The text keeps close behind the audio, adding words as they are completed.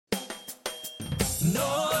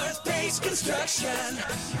North Base Construction,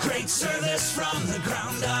 great service from the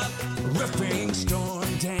ground up. Roofing, storm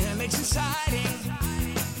damage and siding.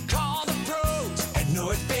 Call the pros at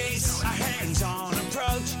North Base. A hands-on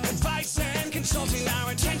approach, advice and consulting.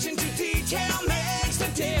 Our attention to detail makes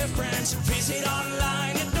the difference. Visit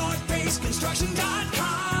online at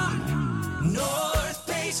northbaseconstruction.com. North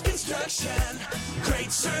Base Construction,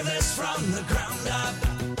 great service from the ground up.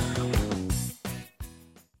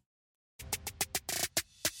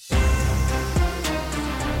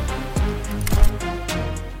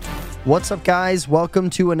 What's up, guys? Welcome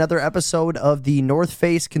to another episode of the North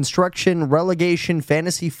Face Construction Relegation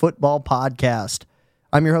Fantasy Football Podcast.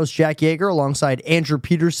 I'm your host, Jack Yeager, alongside Andrew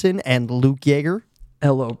Peterson and Luke Yeager.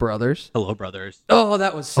 Hello, brothers. Hello, brothers. Oh,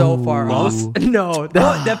 that was so far off. No,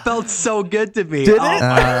 That felt so good to me. did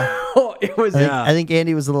it? It was I think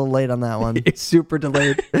Andy was a little late on that one. it's super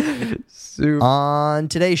delayed. Super. On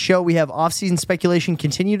today's show, we have off-season speculation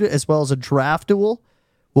continued, as well as a draft duel.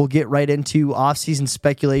 We'll get right into off-season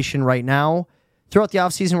speculation right now. Throughout the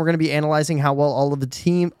offseason, we're going to be analyzing how well all of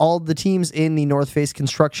the teams in the North Face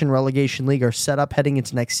Construction Relegation League are set up heading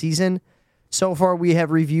into next season. So far, we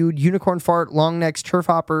have reviewed Unicorn Fart, Long Necks, Turf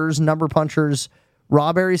Hoppers, Number Punchers,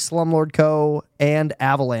 Rawberry, Slumlord Co., and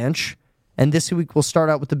Avalanche. And this week, we'll start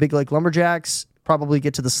out with the Big Lake Lumberjacks, probably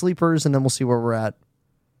get to the Sleepers, and then we'll see where we're at.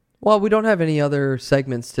 Well, we don't have any other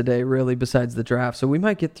segments today, really, besides the draft, so we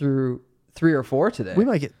might get through 3 or 4 today. We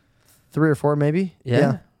might get 3 or 4, maybe.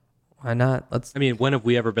 Yeah. Why not? I mean, when have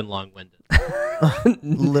we ever been long-winded?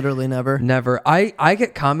 Literally never. Never. I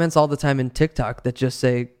get comments all the time in TikTok that just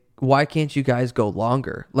say, why can't you guys go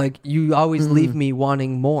longer? Like, you always leave me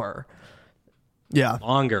wanting more. Yeah.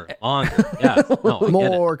 Longer. Yes. No, I get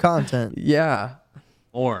More content. Yeah.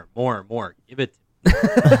 it. More. Give it.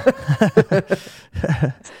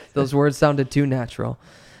 Those words sounded too natural.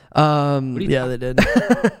 Yeah, they did.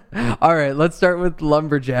 All right, let's start with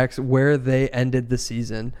Lumberjacks, where they ended the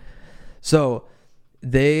season. So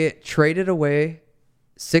they traded away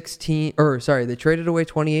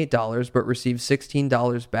 $28, but received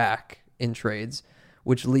 $16 back in trades,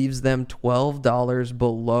 which leaves them $12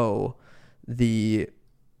 below the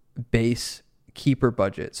base keeper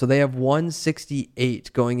budget. So they have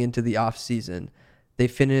 $168 going into the offseason. They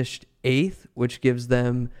finished 8th, which gives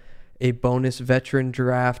them a bonus veteran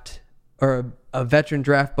draft, or a veteran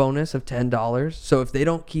draft bonus of $10. So if they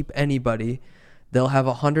don't keep anybody, they'll have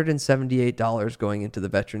 $178 going into the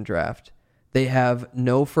veteran draft. They have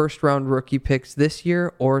no first round rookie picks this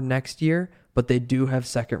year or next year, but they do have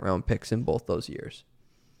second round picks in both those years.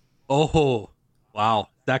 Oh, wow.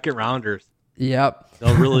 Second rounders. Yep.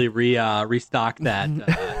 They'll really restock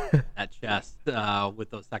that chest with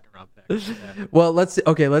those second round picks. Yeah. Well, let's Is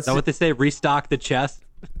that what they say? Restock the chest?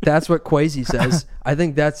 That's what Quasi says. I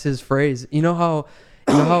think that's his phrase. You know how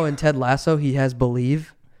in Ted Lasso he has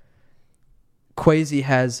believe? Quasi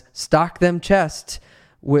has stock them chest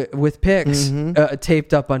with picks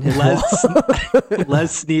taped up on his wall.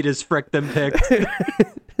 Les Snead is frick them picks.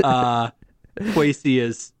 Quasi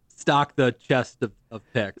is stock the chest of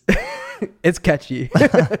picks. It's catchy.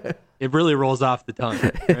 It really rolls off the tongue,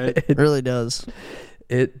 right? It really does.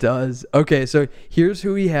 It does. Okay, so here's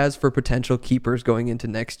who he has for potential keepers going into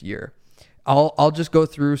next year. I'll just go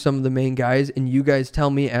through some of the main guys, and you guys tell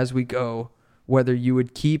me as we go whether you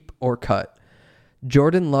would keep or cut.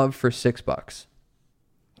 Jordan Love for $6.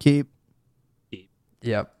 Keep.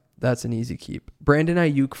 Yep, that's an easy keep. Brandon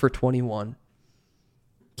Ayuk for $21.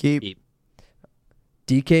 Keep.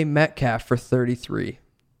 DK Metcalf for $33.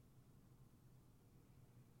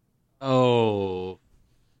 Oh,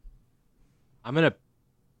 I'm going to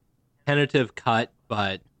tentative cut,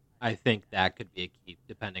 but I think that could be a keep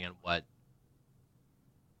depending on what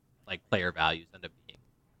player values end up being.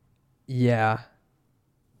 Yeah.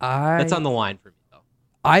 That's on the line for me though.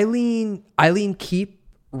 I lean keep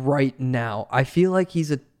right now. I feel like he's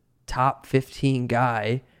a top 15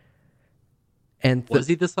 guy. And Was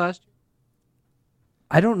he this last year?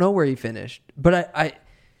 I don't know where he finished, but I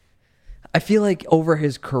feel like over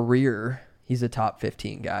his career he's a top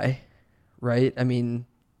 15 guy, right? I mean,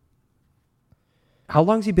 how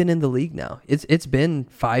long's he been in the league now? It's been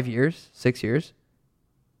 5 years, 6 years.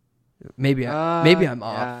 Maybe I'm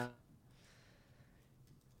off.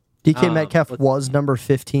 DK Metcalf was number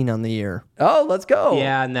 15 on the year. Oh, let's go.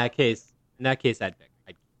 Yeah, in that case, I'd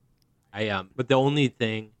pick. But the only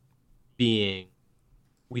thing being,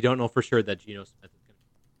 we don't know for sure that Geno Smith is going to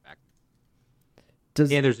be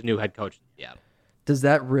back. And there's a new head coach in Seattle. Does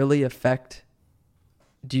that really affect?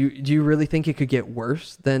 Do you really think it could get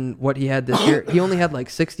worse than what he had this year? He only had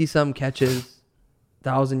 60 some catches,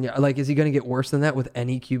 1,000 yards. Is he going to get worse than that with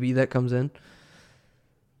any QB that comes in?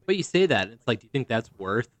 But you say that it's like, do you think that's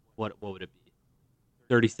worth what would it be?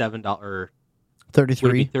 $37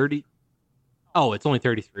 33. 30? Oh, it's only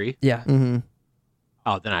 33. Yeah. Mm-hmm.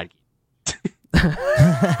 Oh, then I'd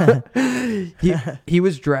keep. He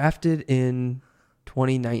was drafted in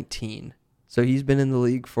 2019, so he's been in the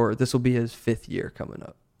league this will be his 5th year coming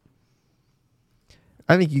up.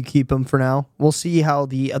 I think you keep him for now. We'll see how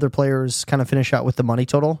the other players kind of finish out with the money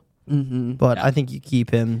total. Mm-hmm. But I think you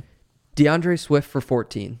keep him. DeAndre Swift for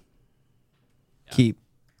 14. Keep.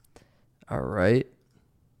 All right.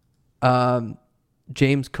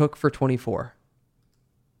 James Cook for 24.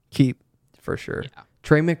 Keep. For sure. Yeah.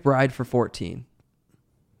 Trey McBride for 14.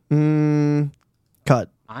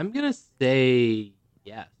 Cut. I'm gonna say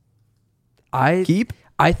yes. Keep.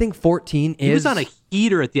 I think 14 He is was on a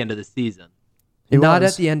heater at the end of the season. not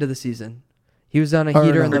at the end of the season. He was on a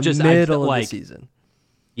heater in the middle of the season.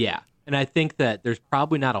 Yeah, and I think that there's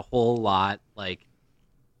probably not a whole lot like.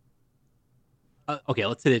 Okay,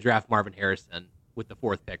 let's say they draft Marvin Harrison with the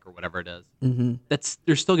 4th pick or whatever it is. Mm-hmm.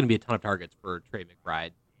 There's still going to be a ton of targets for Trey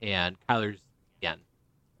McBride, and Kyler's again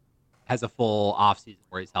has a full offseason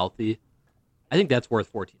where he's healthy. I think that's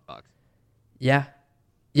worth $14. Yeah.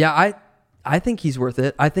 I think he's worth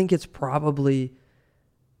it. I think it's probably.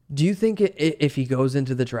 Do you think if he goes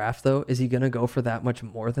into the draft though, is he going to go for that much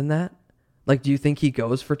more than that? Like, do you think he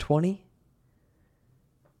goes for 20?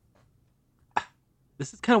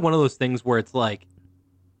 This is kind of one of those things where it's like,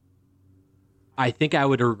 I think I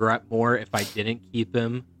would regret more if I didn't keep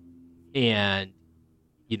him, and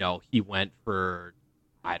he went for,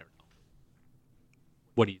 I don't know,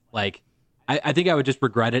 what do you like? I think I would just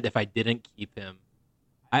regret it if I didn't keep him.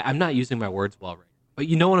 I'm not using my words well right now, but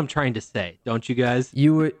you know what I'm trying to say, don't you guys?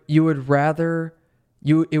 You would rather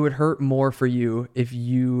it would hurt more for you if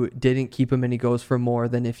you didn't keep him and he goes for more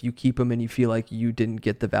than if you keep him and you feel like you didn't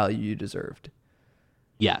get the value you deserved.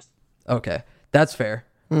 Yes. Okay, that's fair.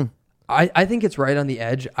 I think it's right on the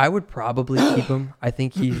edge. I would probably keep him. I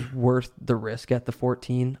think he's worth the risk at the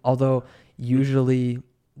 14, although usually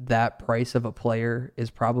that price of a player is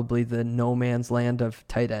probably the no man's land of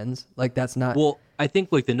tight ends. Like, that's not... Well, I think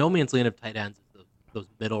like the no man's land of tight ends is those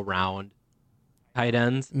middle round tight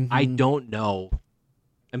ends. Mm-hmm. I don't know.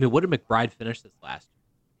 I mean, what did McBride finish this last year?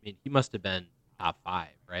 I mean, he must have been top 5,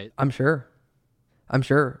 right? I'm sure.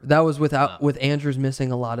 That was with Andrews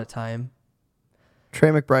missing a lot of time. Trey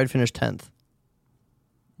McBride finished 10th.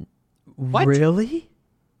 What? Really?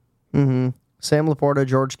 Mm-hmm. Sam Laporta,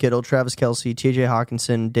 George Kittle, Travis Kelce, T.J.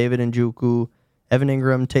 Hawkinson, David Njoku, Evan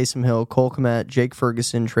Ingram, Taysom Hill, Cole Kmet, Jake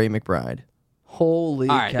Ferguson, Trey McBride. Holy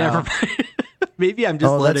All right, cow. never mind. Maybe I'm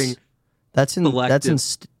just letting... That's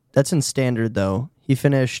in standard, though. He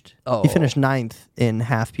finished 9th in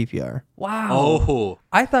half PPR. Wow. Oh.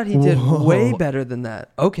 I thought he did way better than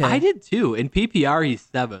that. Okay. I did too. In PPR, he's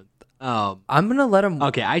 7th. I'm going to let him...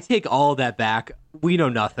 Okay, I take all of that back. We know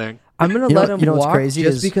nothing. I'm going to let him what's walk crazy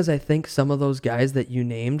just is, because I think some of those guys that you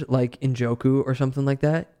named, like Njoku or something like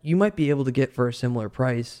that, you might be able to get for a similar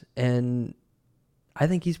price, and I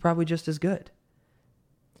think he's probably just as good.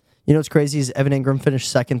 You know what's crazy is Evan Ingram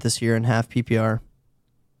finished 2nd this year in half PPR.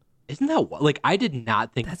 Isn't that like, I did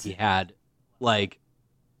not think he had like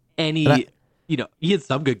any, he had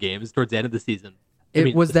some good games towards the end of the season.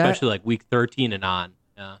 Especially like week 13 and on.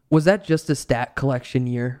 Yeah. Was that just a stat collection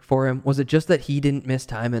year for him? Was it just that he didn't miss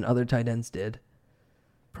time and other tight ends did?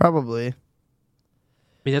 Probably. I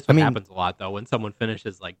mean, that's what happens a lot though when someone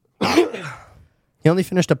finishes like. He only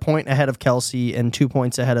finished a point ahead of Kelce and 2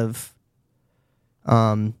 points ahead of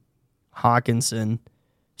Hawkinson.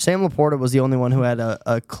 Sam Laporta was the only one who had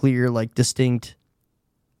a clear, like, distinct,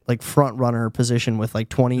 like, front runner position with like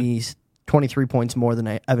 23 points more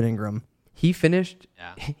than Evan Ingram. He finished.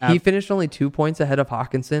 Yeah. He finished only 2 points ahead of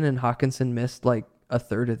Hawkinson, and Hawkinson missed like a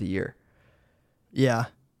third of the year. Yeah.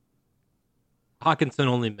 Hawkinson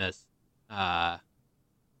only missed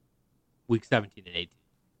week 17 and 18.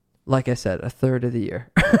 Like I said, a third of the year.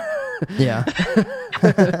 Yeah.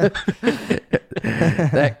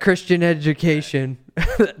 That Christian education,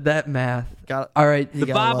 that math. All right. The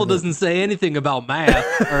Bible doesn't say anything about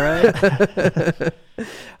math. All right.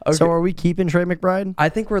 Okay. So are we keeping Trey McBride? I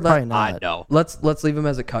think we're probably not. No. Let's leave him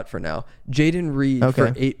as a cut for now. Jaden Reed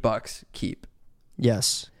for $8. Keep.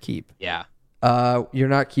 Yes, keep. Yeah. You're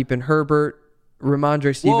not keeping Herbert.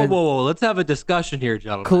 Ramondre Stevenson. Whoa. Let's have a discussion here,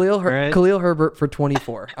 gentlemen. Khalil Herbert for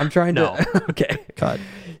 24. I'm trying to. Okay. Cut.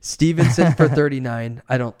 Stevenson for 39.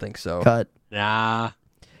 I don't think so. Cut. Nah.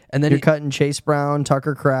 And then you're cutting Chase Brown,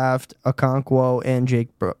 Tucker Kraft, Okonkwo, and Jake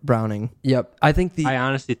Browning. Yep. I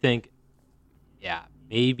honestly think,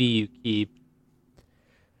 maybe you keep.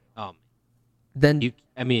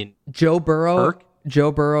 Joe Burrow. Kirk?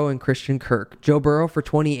 Joe Burrow and Christian Kirk. Joe Burrow for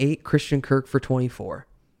 28, Christian Kirk for 24.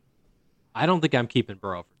 I don't think I'm keeping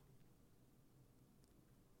Burrow.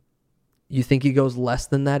 You think he goes less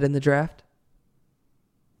than that in the draft?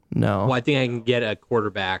 No. Well, I think I can get a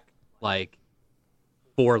quarterback like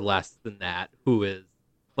for less than that who is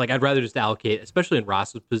like I'd rather just allocate, especially in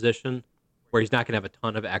Ross's position where he's not going to have a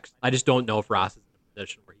ton of X. I just don't know if Ross is in a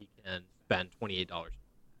position where he can spend $28.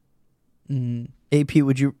 AP,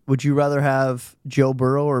 would you rather have Joe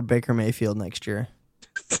Burrow or Baker Mayfield next year?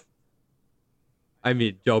 I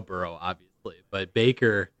mean, Joe Burrow, obviously, but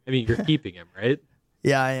Baker, I mean, you're keeping him, right?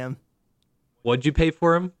 Yeah, I am. What'd you pay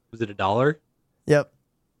for him? Was it $1? Yep.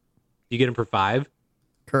 You get him for $5?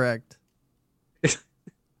 Correct.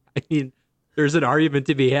 I mean, there's an argument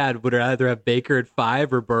to be had. Would I rather have Baker at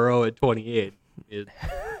 5 or Burrow at 28?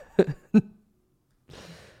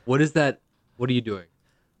 What is that? What are you doing?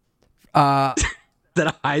 Is that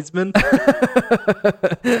a Heisman?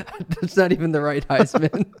 That's not even the right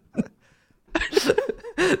Heisman.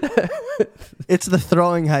 It's the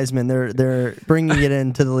throwing Heisman. They're bringing it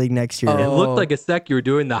into the league next year. It looked like a sec you were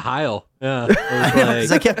doing the Heil. Yeah.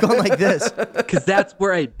 Because I kept going like this. Because that's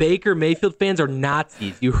where Baker Mayfield fans are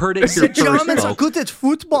Nazis. You heard it here The first, Germans are folks. good at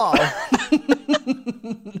football.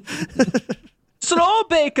 Throw,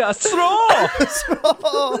 Baker, throw!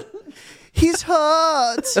 Oh, he's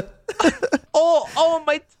hurt. Oh,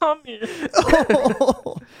 my tummy.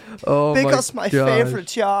 Oh, Baker's my gosh.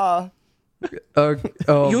 favorite, yeah. Oh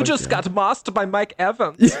You my just God. got mastered by Mike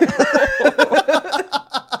Evans.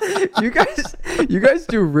 You guys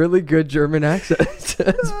do really good German accents.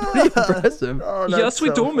 It's pretty impressive. Yes, we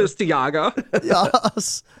do, Mr. Yaga.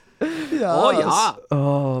 Yes. Oh,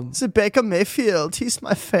 yeah. It's Baker Mayfield. He's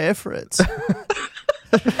my favorite.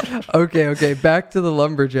 Okay. Back to the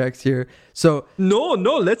Lumberjacks here. So No,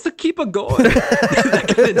 let's keep it going.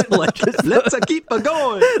 Let's keep it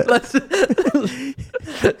going.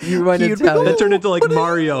 you went Here we Italian. That turned into like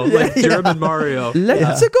Mario, like German Mario.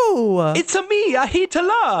 Let's go. It's a me, a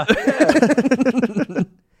Hitler.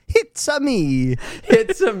 It's a me.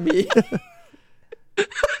 It's a me.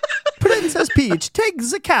 Princess Peach, take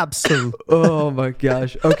the capsule. Oh my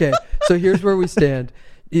gosh. Okay, so here's where we stand.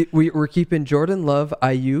 We're keeping Jordan Love,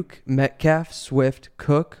 Ayuk, Metcalf, Swift,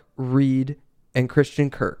 Cook, Reed, and Christian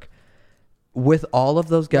Kirk. With all of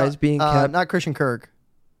those guys being kept Not Christian Kirk.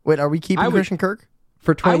 Wait, are we keeping Christian Kirk?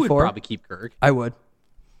 for I 24, would probably keep Kirk. I would.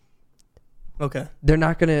 Okay. They're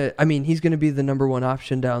not gonna. I mean, he's gonna be the number one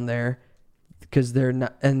option down there because they're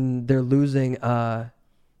not, and they're losing Calvin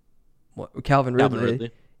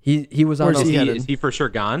Ridley. He was on. Where's he headed? Is he for sure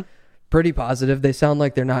gone? Pretty positive. They sound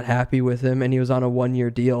like they're not happy with him, and he was on a 1-year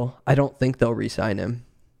deal. I don't think they'll re-sign him.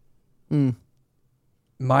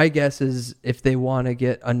 My guess is if they want to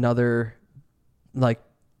get another,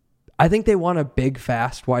 I think they want a big,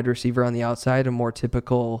 fast wide receiver on the outside, a more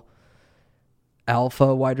typical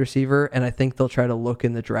alpha wide receiver, and I think they'll try to look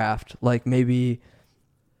in the draft, like maybe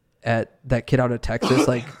at that kid out of Texas,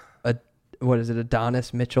 like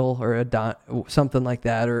Adonis Mitchell or something like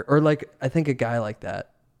that, or like I think a guy like that.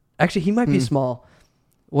 Actually, he might be small.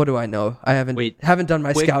 What do I know? I haven't done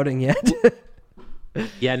my scouting yet.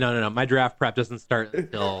 Yeah, no. My draft prep doesn't start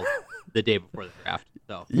until the day before the draft.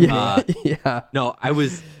 So Yeah. No,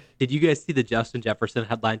 did you guys see the Justin Jefferson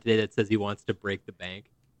headline today that says he wants to break the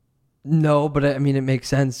bank? No, but I mean, it makes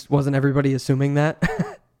sense. Wasn't everybody assuming that?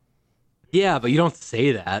 Yeah, but you don't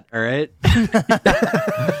say that, all right?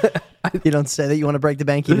 You don't say that you want to break the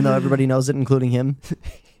bank, even though everybody knows it, including him.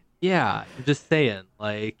 Yeah, I'm just saying.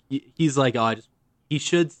 Like he's like, he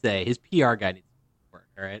should say his PR guy needs to work.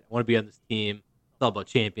 All right, I want to be on this team. It's all about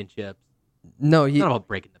championships. No, It's not about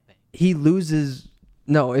breaking the bank. he loses.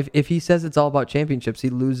 No, if he says it's all about championships, he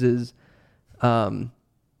loses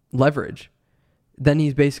leverage. Then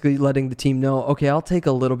he's basically letting the team know, okay, I'll take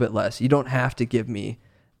a little bit less. You don't have to give me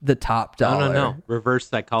the top dollar. No. Reverse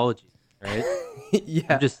psychology, right? Yeah.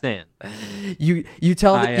 I'm just saying. You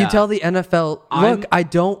tell the NFL, look, I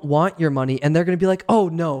don't want your money, and they're going to be like, oh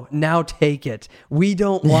no, now take it. We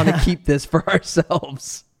don't want to keep this for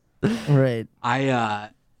ourselves. Right. I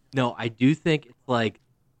do think it's like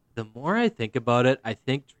the more I think about it, I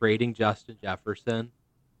think trading Justin Jefferson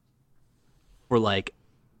for like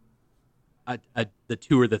the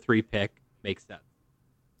 2 or the 3 pick makes sense.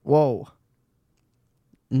 Whoa.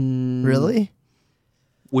 Really?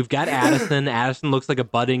 We've got Addison. Addison looks like a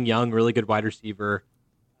budding, young, really good wide receiver.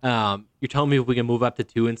 You're telling me if we can move up to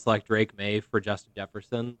 2 and select Drake May for Justin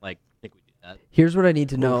Jefferson? Like, I think we do that. Here's what I need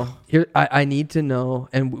to know. I need to know,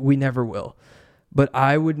 and we never will, but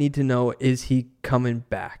I would need to know, is he coming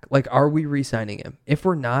back? Like, are we re-signing him? If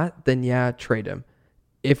we're not, then yeah, trade him.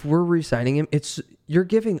 if we're re-signing him, you're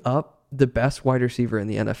giving up the best wide receiver in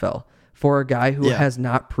the NFL for a guy who has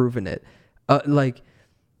not proven it.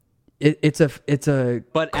 It's a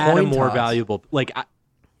but at a more toss. valuable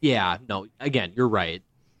again, you're right.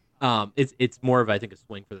 It's more of, I think, a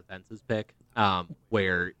swing for the fences pick,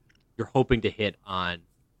 where you're hoping to hit on,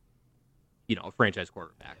 a franchise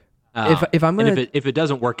quarterback. If it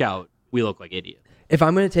doesn't work out, we look like idiots. If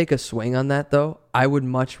I'm going to take a swing on that, though, I would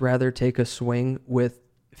much rather take a swing with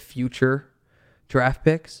future draft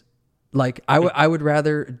picks. Like, I would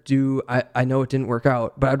rather do, I know it didn't work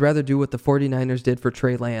out, but I'd rather do what the 49ers did for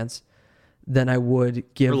Trey Lance than I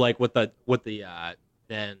would give. Or like what the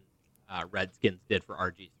Redskins did for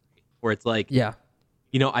RG3, where it's like, yeah,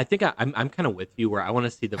 I think I'm kind of with you, where I want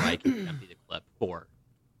to see the Vikings empty the clip for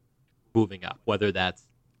moving up, whether that's,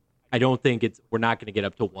 I don't think we're not going to get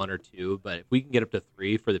up to 1 or 2, but if we can get up to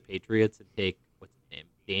 3 for the Patriots and take, what's his name,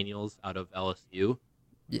 Daniels out of LSU,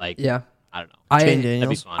 I don't know. Shane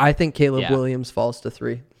Daniels. I think Caleb Williams falls to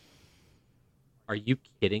 3. Are you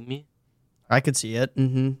kidding me? I could see it.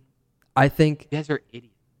 Mm-hmm. I think you guys are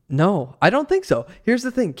idiots. No, I don't think so. Here's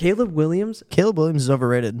the thing: Caleb Williams is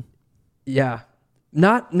overrated. Yeah,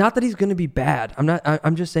 not that he's going to be bad.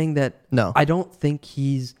 I'm just saying that. No, I don't think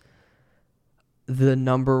he's the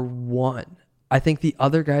number 1. I think the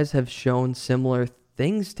other guys have shown similar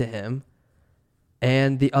things to him,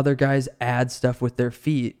 and the other guys add stuff with their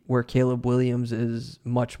feet, where Caleb Williams is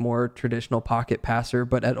much more traditional pocket passer,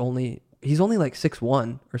 but he's only like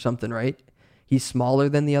 6'1" or something, right? He's smaller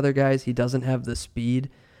than the other guys. He doesn't have the speed.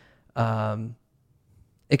 It kind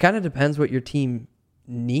of depends what your team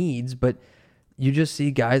needs, but you just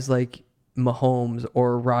see guys like Mahomes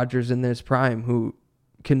or Rodgers in their prime who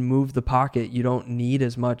can move the pocket. You don't need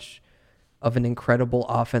as much of an incredible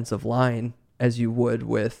offensive line as you would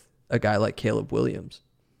with a guy like Caleb Williams.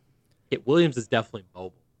 Williams is definitely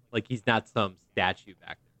mobile. Like, he's not some statue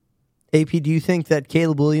back there. AP, do you think that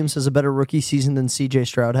Caleb Williams has a better rookie season than CJ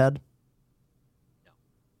Stroud had? No.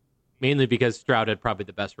 Mainly because Stroud had probably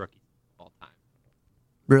the best rookie of all time.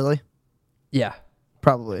 Really? Yeah.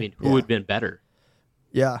 Probably. I mean, who would have been better?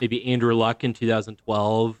 Yeah. Maybe Andrew Luck in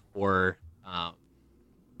 2012 or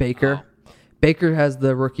Baker. Baker has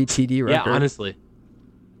the rookie TD record. Yeah, honestly.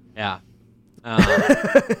 Yeah. That's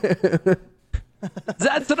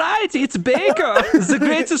right. It's Baker, the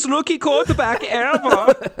greatest rookie quarterback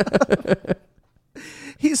ever.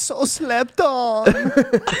 He's so slept on.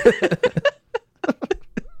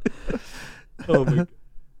 Oh my God.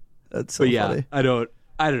 That's so funny. I don't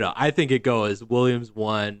know. I think it goes Williams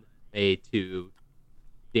 1, May 2,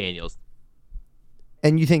 Daniels.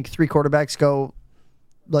 And you think 3 quarterbacks go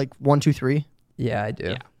like 1, 2, 3? Yeah, I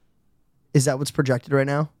do. Yeah. Is that what's projected right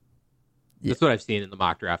now? That's what I've seen in the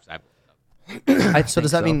mock drafts I've looked up. So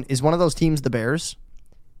does that mean, is one of those teams the Bears?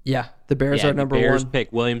 Yeah, the Bears are number Bears 1.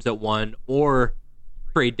 pick Williams at 1 or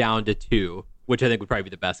trade down to 2, which I think would probably be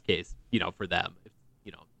the best case, for them. If,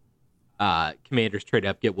 Commanders trade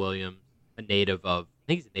up, get Williams, I think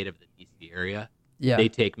he's a native of the DC area. Yeah. They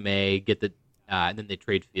take May, get the, and then they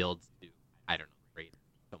trade Fields to, I don't know, Raiders,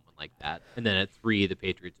 someone like that. And then at 3, the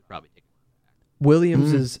Patriots would probably take him back.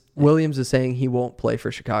 Williams is saying he won't play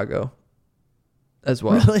for Chicago as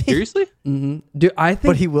well. Really? Seriously? Mm-hmm. Dude, I think,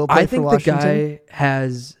 but he will play for Washington? The guy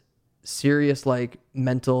has serious not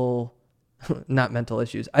mental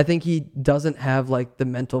issues. I think he doesn't have the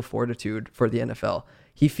mental fortitude for the NFL.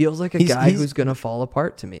 He feels like a guy who's going to fall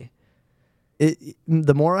apart to me.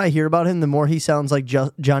 The more I hear about him, the more he sounds like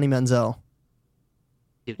Johnny Manziel.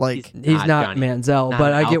 He's not Manziel,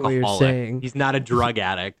 but I get what you're saying. He's not a drug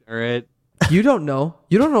addict, all right? You don't know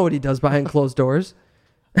what he does behind closed doors.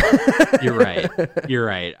 You're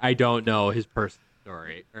right. I don't know his personal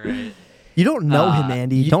story, all right? You don't know him,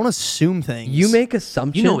 Andy. Don't assume things. You make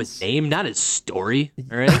assumptions. You know his name, not his story,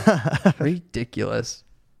 all right? Ridiculous.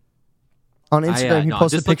 On Instagram, he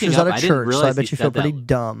posted pictures at a church, so I bet you feel pretty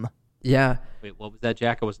dumb. Yeah. Wait, what was that,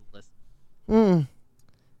 Jack? I wasn't listening.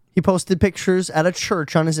 He posted pictures at a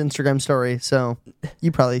church on his Instagram story, so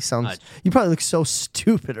you probably look so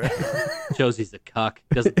stupid. Right? Shows he's a cuck.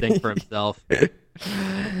 Doesn't think for himself. You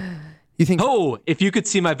think? Oh, if you could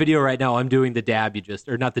see my video right now, I'm doing the dab.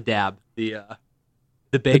 Or not the dab. The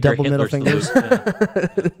Baker double Hitler middle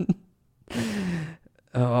salute.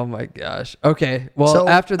 Oh my gosh. Okay. Well, so,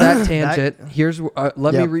 after that tangent, here's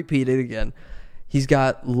let me repeat it again. He's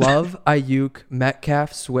got Love, Ayuk,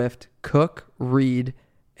 Metcalf, Swift, Cook, Reed,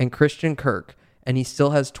 and Christian Kirk, and he still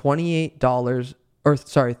has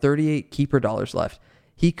 $38 keeper dollars left.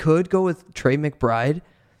 He could go with Trey McBride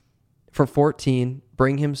for 14,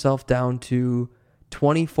 bring himself down to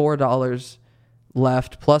 $24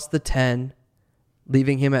 left plus the 10,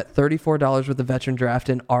 leaving him at $34 with the veteran draft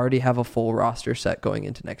and already have a full roster set going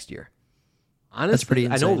into next year. Honestly, That's pretty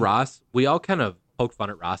insane. I know Ross, we all kind of poke fun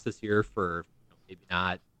at Ross this year for maybe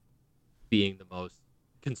not being the most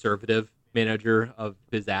conservative manager of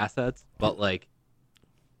his assets, but like,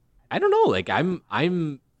 I don't know, like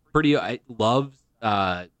I'm pretty, I love,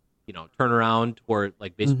 turnaround toward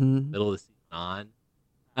like basically middle of the season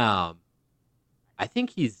on. I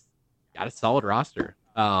think he's got a solid roster.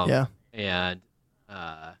 Yeah. And,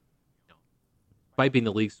 despite being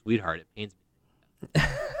the league's sweetheart, it pains me.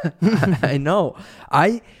 I know.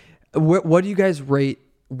 What do you guys rate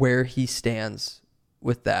where he stands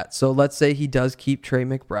with that? So let's say he does keep Trey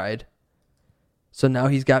McBride. So now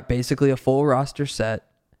he's got basically a full roster set.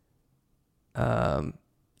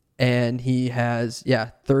 And he has,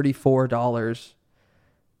 $34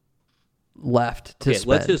 left to spend.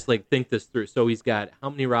 Let's just like think this through. So he's got how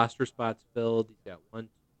many roster spots filled? He's got 1, 2,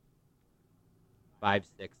 5,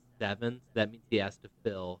 6, 7. So that means he has to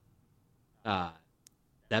fill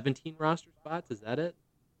 17 roster spots. Is that it?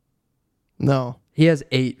 No. He has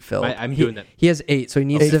 8 filled. I'm doing that. He has 8, so he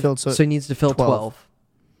needs filled, so he needs to fill 12.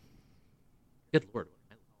 Good Lord.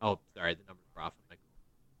 Oh, sorry, the numbers were off.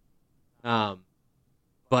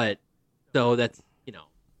 But so that's,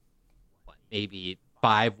 maybe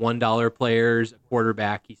 5 $1 players, a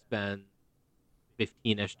quarterback he spends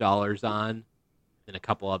 $15-ish on, and a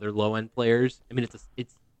couple other low end players. I mean,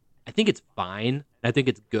 I think it's fine. I think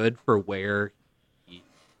it's good for where he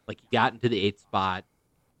got into the 8th spot.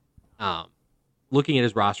 Looking at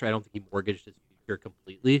his roster, I don't think he mortgaged his future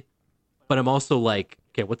completely, but I'm also like,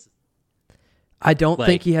 okay, I don't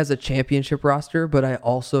think he has a championship roster, but I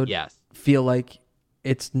also feel like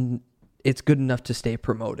it's good enough to stay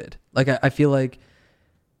promoted. Like I feel like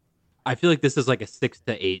this is like a 6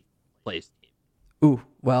 to 8 place team. Ooh,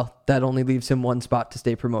 well, that only leaves him one spot to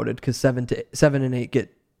stay promoted because 7 and 8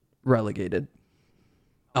 get relegated.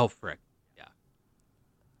 Oh, frick. Yeah.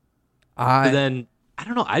 But then I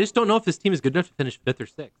don't know. I just don't know if this team is good enough to finish 5th or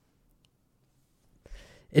 6th.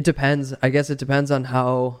 It depends. I guess it depends on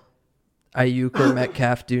how Ayuk or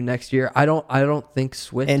Metcalf do next year. I don't think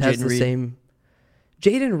Swift And has Jaden the Reed. same.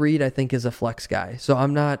 Jaden Reed, I think, is a flex guy, so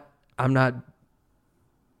I'm not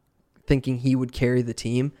thinking he would carry the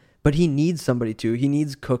team, but he needs somebody to. He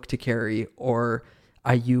needs Cook to carry or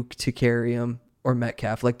Ayuk to carry him or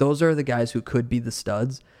Metcalf. Like those are the guys who could be the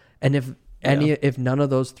studs. And if none of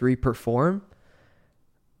those 3 perform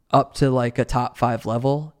up to like a top 5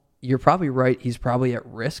 level, you're probably right. He's probably at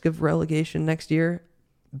risk of relegation next year,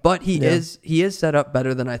 but he is set up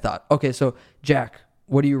better than I thought. Okay. So Jack,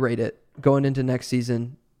 what do you rate it going into next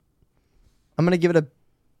season? I'm going to give it a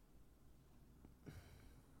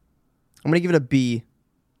B.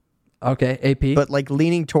 Okay. AP, But like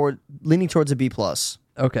leaning towards a B plus.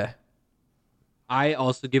 okay. I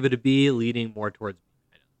also give it a B, leaning more towards B.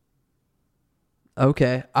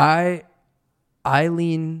 Okay. I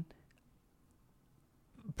lean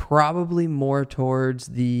probably more towards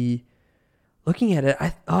the, looking at it,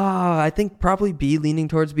 I think probably B, leaning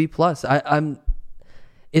towards B plus.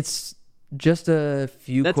 It's just a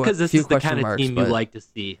few. That's because this is the kind of marks, team you like to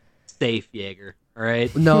see. Safe, Jaeger. All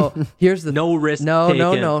right. No, here's the no risk. No.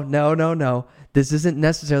 taken. This isn't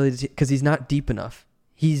necessarily because he's not deep enough.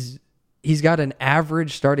 He's got an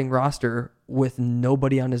average starting roster with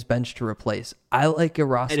nobody on his bench to replace. I like a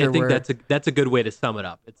roster And I think where that's a good way to sum it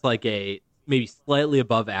up. It's like a maybe slightly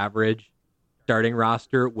above average starting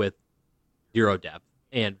roster with 0 depth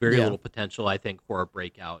and very little potential, I think, for a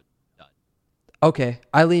breakout stud. okay.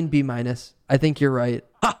 I lean B minus. I think you're right.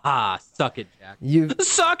 Ha ha! Suck it, Jack.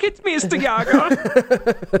 Suck it, Mr.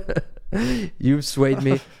 Yaga. You've swayed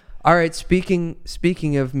me. All right. Speaking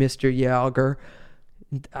of Mr. Yager,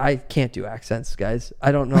 I can't do accents, guys.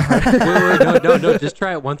 I don't know how to. Wait, no. Just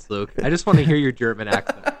try it once, Luke. I just want to hear your German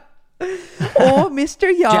accent. Oh,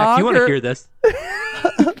 Mr. Yager. Jack, you want to hear this?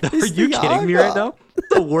 Are you kidding me right now? It's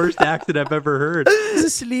the worst accent I've ever heard. The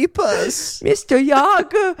sleepers. Mr.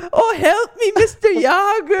 Yager. Oh, help me, Mr.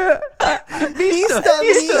 Yager. Mister,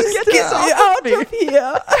 Get me out of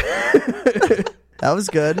here. That was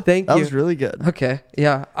good. Thank That you. was really good. Okay.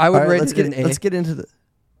 Yeah. I would All right, rate let's it get an A. let's get it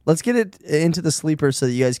into the sleeper so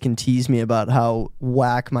that you guys can tease me about how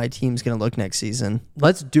whack my team's gonna look next season.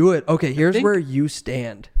 Let's do it. Okay, here's where you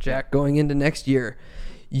stand, Jack, going into next year.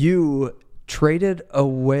 You traded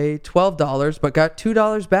away $12 but got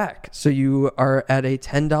 $2 back. So you are at a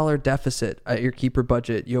 $10 deficit at your keeper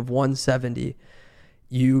budget. You have $170.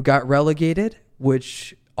 You got relegated,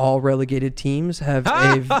 which all relegated teams have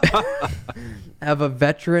a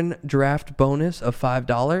veteran draft bonus of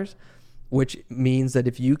 $5. which means that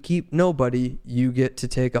if you keep nobody, you get to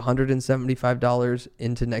take $175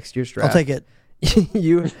 into next year's draft. I'll take it.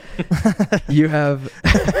 You have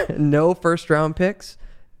no first round picks,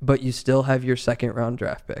 but you still have your second round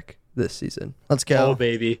draft pick this season. Let's go. Oh,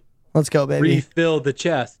 baby. Let's go, baby. Refill the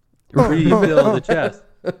chest. Refill the chest.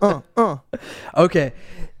 Okay.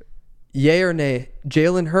 Yay or nay?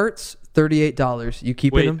 Jalen Hurts, $38. You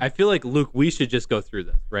keeping him? I feel like, Luke, we should just go through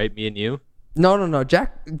this, right? Me and you? No.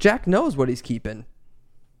 Jack knows what he's keeping.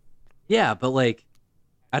 Yeah, but like,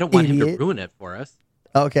 I don't want him Idiot. to ruin it for us.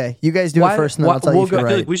 Okay, you guys do it first, and then I'll tell you if you're I feel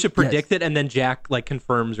right. like we should predict it, and then Jack like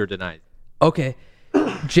confirms or denies. Okay.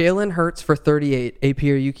 Jalen Hurts for 38. AP, are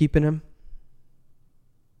you keeping him?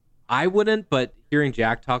 I wouldn't, but hearing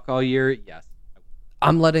Jack talk all year, yes.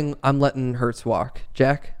 I'm letting Hurts walk.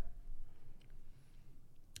 Jack?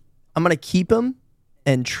 I'm gonna keep him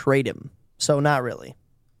and trade him. So not really.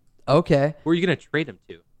 Okay. Where are you going to trade him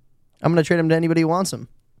to? I'm gonna trade him to anybody who wants him.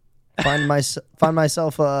 Find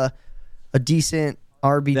myself a decent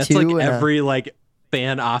RB2. That's like and every like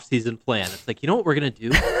fan offseason plan. It's like, you know what we're going to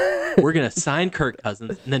do? We're going to sign Kirk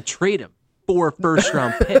Cousins and then trade him for a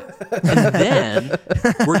first-round pick. And then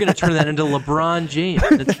we're going to turn that into LeBron James.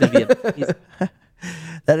 It's going to be amazing.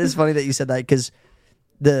 That is funny that you said that because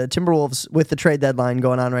the Timberwolves, with the trade deadline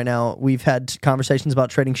going on right now, we've had conversations about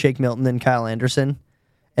trading Shake Milton and Kyle Anderson.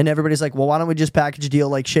 And everybody's like, well, why don't we just package a deal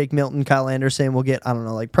like Shake Milton, Kyle Anderson? We'll get, I don't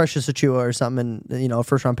know, like Precious Achua or something, and, a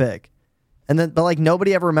first-round pick. And then, but like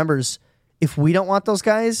nobody ever remembers, if we don't want those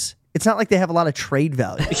guys, it's not like they have a lot of trade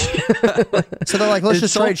value. So they're like, let's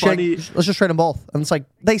just trade them both. And it's like,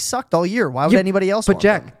 they sucked all year. Why would anybody else want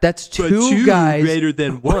Jack, them? that's two guys. greater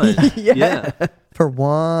than one. Yeah. For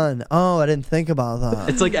one. Oh, I didn't think about that.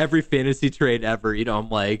 It's like every fantasy trade ever. I'm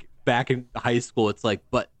like, back in high school, it's like,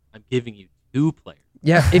 but I'm giving you 2 players.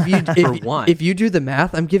 Yeah, one. if you do the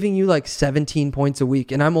math, I'm giving you like 17 points a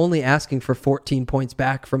week, and I'm only asking for 14 points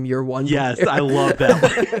back from your one. Yes, player. I love that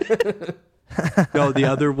one. No, the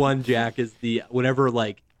other one, Jack, is the whatever.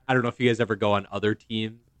 Like, I don't know if you guys ever go on other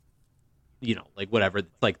teams. Like whatever. It's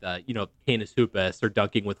like the Canis Hoopus or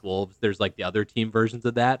Dunking with Wolves. There's like the other team versions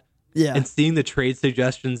of that. Yeah. And seeing the trade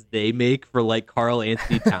suggestions they make for like Karl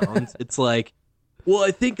Anthony Towns, it's like, well,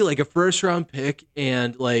 I think like a first round pick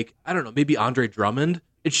and like, I don't know, maybe Andre Drummond,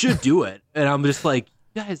 it should do it. And I'm just like,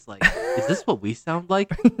 you guys, like, is this what we sound like?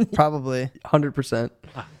 Probably. 100%.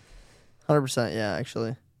 100%, yeah,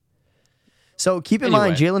 actually. So keep in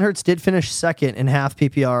mind, Jalen Hurts did finish second in half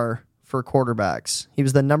PPR for quarterbacks. He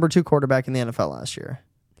was the number 2 quarterback in the NFL last year.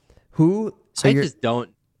 I just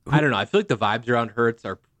don't, I don't know. I feel like the vibes around Hurts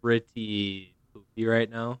are pretty poopy right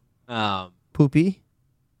now. Poopy?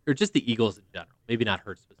 Or just the Eagles in general. Maybe not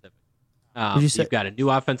Hurts specific. You've got a new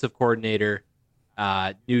offensive coordinator,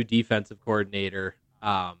 new defensive coordinator.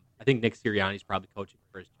 I think Nick Sirianni's probably coaching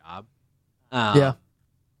for his job. Yeah.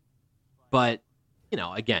 But,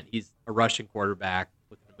 again, he's a rushing quarterback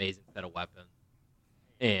with an amazing set of weapons.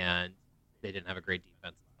 And they didn't have a great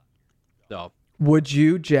defense. So, would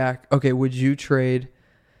you trade?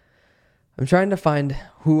 I'm trying to find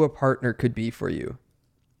who a partner could be for you.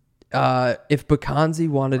 If Bakanzi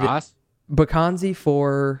wanted Ross? Bakanzi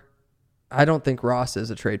for, I don't think Ross is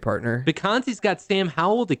a trade partner. Bakanzi's got Sam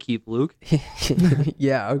Howell to keep, Luke.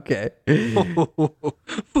 Yeah, okay.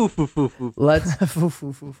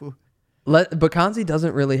 Bakanzi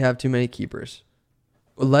doesn't really have too many keepers.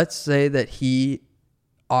 Let's say that he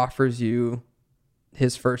offers you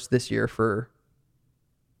his first this year for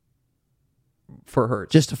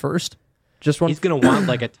Hurts. Just a first? Just one. He's going to want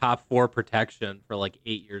like a top 4 protection for like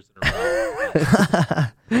 8 years in a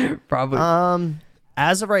row. Probably.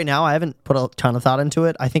 As of right now, I haven't put a ton of thought into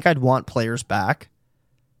it. I think I'd want players back.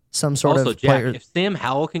 Some sort also, of Jack, player. if Sam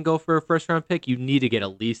Howell can go for a first round pick, you need to get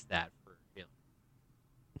at least that for him.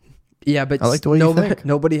 Yeah, but I like the way you think.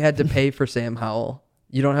 Nobody had to pay for Sam Howell.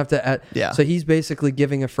 You don't have to add. Yeah. So he's basically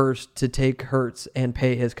giving a first to take Hurts and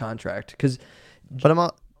pay his contract.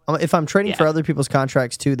 But if I'm trading for other people's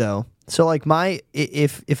contracts too, though. So like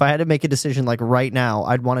if I had to make a decision like right now,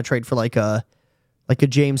 I'd want to trade for like a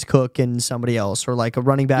James Cook and somebody else, or like a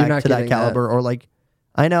running back to that caliber, or like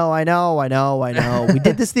I know. We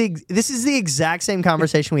did this. This is the exact same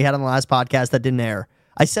conversation we had on the last podcast that didn't air.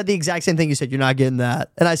 I said the exact same thing. You said, you're not getting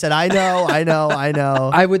that. And I said, I know.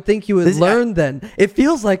 I would think you would learn then. It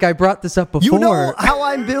feels like I brought this up before. You know how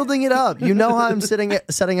I'm building it up. You know how I'm setting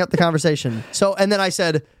up the conversation. So, and then I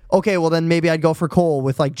said, okay, well then maybe I'd go for Cole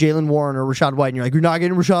with like Jalen Warren or Rashad White. And you're like, you're not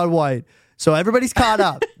getting Rashad White. So everybody's caught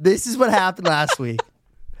up. This is what happened last week.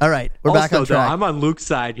 All right, we're back on track. Though, I'm on Luke's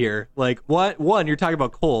side here. Like, what? One, you're talking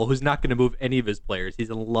about Cole, who's not going to move any of his players. He's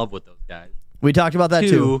in love with those guys. We talked about that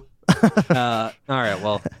too. All right.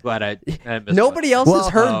 Well, glad I missed Nobody else Well,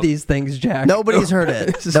 has heard these things, Jack. Nobody's heard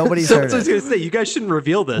it. Nobody's So I heard was it. gonna say, you guys shouldn't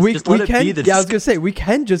reveal this. We Just let can. it be the Yeah, I was gonna say we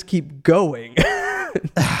can just keep going.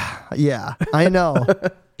 Yeah, I know.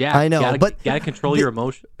 Yeah, I know, but gotta control your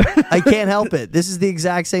emotion. I can't help it. This is the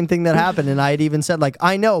exact same thing that happened, and I had even said, like,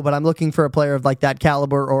 I know, but I'm looking for a player of like that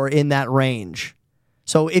caliber or in that range.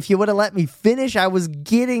 So if you would have let me finish, I was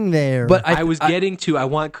getting there. But I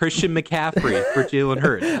want Christian McCaffrey for Jalen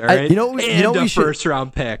Hurts. All right, you know what we a should- first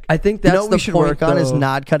round pick. I think you that's know what the we should point, work on is though.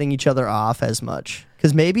 not cutting each other off as much,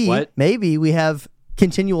 because maybe we have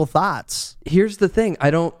continual thoughts. Here's the thing. I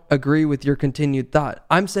don't agree with your continued thought.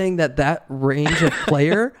 I'm saying that range of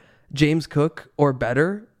player, James Cook or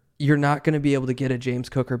better, you're not going to be able to get a James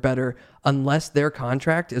Cook or better unless their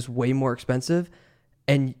contract is way more expensive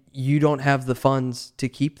and you don't have the funds to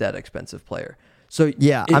keep that expensive player. So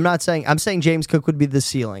Yeah, I'm saying James Cook would be the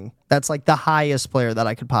ceiling. That's like the highest player that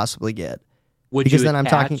I could possibly get. Would you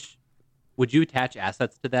attach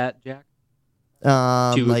assets to that, Jack?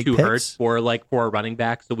 To Like picks? Hurts for a running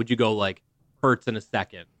back? So would you go like Hurts in a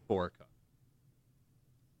second for Cook?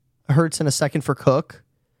 Hurts in a second for Cook.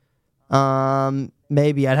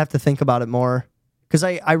 Maybe I'd have to think about it more, because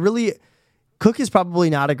I really Cook is probably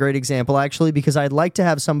not a great example, actually, because I'd like to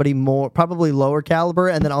have somebody more probably lower caliber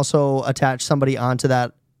and then also attach somebody onto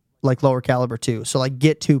that like lower caliber too. So like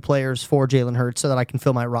get 2 players for Jalen Hurts so that I can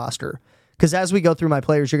fill my roster. Because as we go through my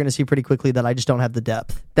players, you're going to see pretty quickly that I just don't have the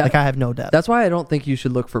depth. I have no depth. That's why I don't think you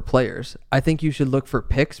should look for players. I think you should look for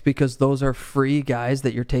picks, because those are free guys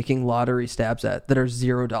that you're taking lottery stabs at that are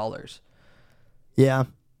 $0. Yeah,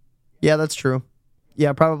 that's true.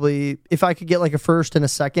 Yeah, probably if I could get like a first and a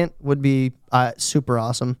second would be super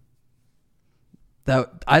awesome.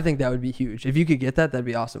 I think that would be huge. If you could get that, that'd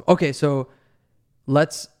be awesome. Okay, so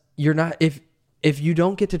if you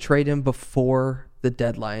don't get to trade him before the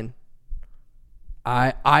deadline,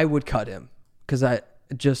 I would cut him, because I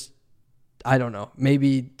don't know,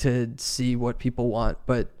 maybe to see what people want,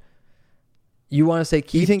 but you want to say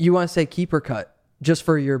keep. You want to say keep or cut just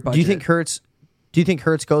for your budget. Do you think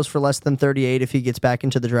Hurts goes for less than 38 if he gets back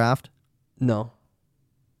into the draft? No.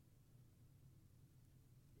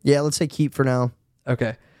 Yeah, let's say keep for now.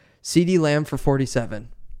 Okay. CD Lamb for 47.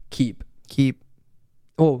 Keep.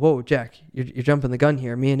 Whoa, Jack, you're jumping the gun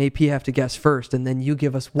here. Me and AP have to guess first, and then you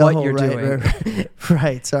give us what you're doing.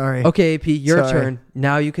 Right, sorry. Okay, AP, your turn.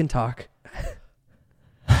 Now you can talk.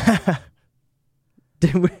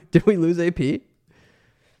 Did we lose AP?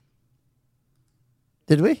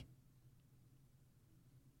 Did we?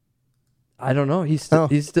 I don't know.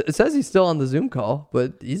 It says he's still on the Zoom call,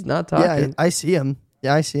 but he's not talking. Yeah, I see him.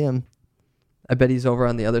 I bet he's over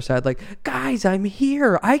on the other side like, guys, I'm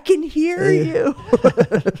here. I can hear you.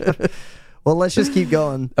 Well, let's just keep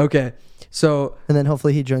going. Okay. So, and then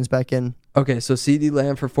hopefully he joins back in. Okay, so CD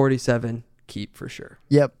Lamb for 47, keep for sure.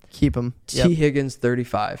 Yep, keep him. T. Higgins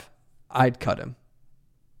 35. I'd cut him.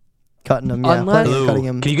 Cutting him, yeah. Cutting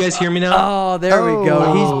him. Can you guys hear me now? Oh, there we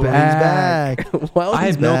go. He's back. Well, I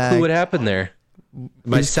have no clue what happened there.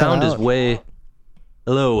 My sound is way.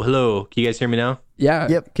 Hello. Can you guys hear me now? Yeah.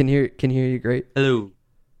 Yep. Can hear you great. Hello.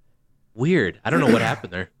 Weird. I don't know what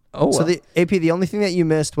happened there. Oh, well. So the AP, the only thing that you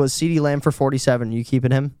missed was CD Lamb for 47. You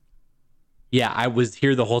keeping him? Yeah, I was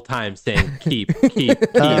here the whole time saying keep.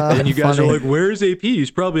 And you guys are like, where's AP?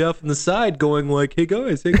 He's probably off on the side going like, hey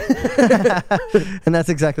guys. Hey. And that's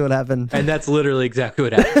exactly what happened. And that's literally exactly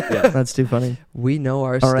what happened. Yeah. That's too funny. We know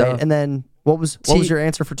our All stuff. right, and then what was your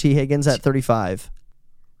answer for T. Higgins at 35?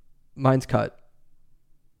 Mine's cut.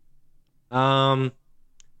 So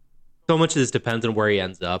much of this depends on where he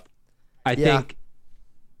ends up. I think,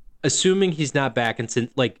 assuming he's not back and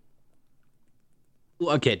since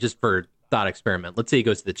okay, just for thought experiment, let's say he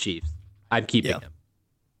goes to the Chiefs. I'm keeping him.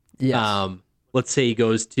 Yes. Let's say he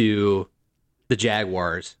goes to the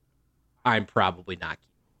Jaguars. I'm probably not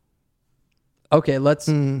keeping him. Okay, let's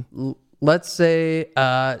say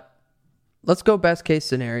let's go best case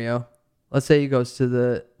scenario. Let's say he goes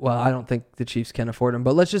to I don't think the Chiefs can afford him,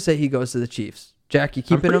 but let's just say he goes to the Chiefs. Jack, you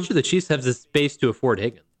keeping him? I'm pretty sure the Chiefs have the space to afford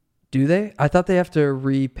Higgins. Do they? I thought they have to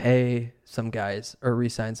repay some guys or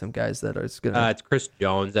re-sign some guys that are going to... It's Chris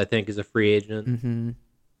Jones, I think, is a free agent. Mm-hmm.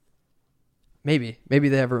 Maybe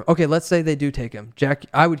they have room. Okay, let's say they do take him. Jack,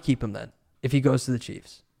 I would keep him then if he goes to the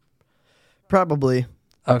Chiefs. Probably.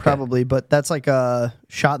 Okay. Probably, but that's like a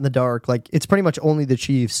shot in the dark. Like, it's pretty much only the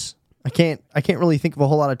Chiefs. I can't really think of a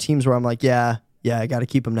whole lot of teams where I'm like, yeah, I got to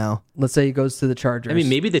keep him now. Let's say he goes to the Chargers. I mean,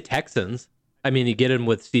 maybe the Texans. I mean, you get him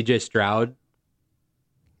with CJ Stroud.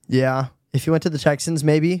 Yeah. If you went to the Texans,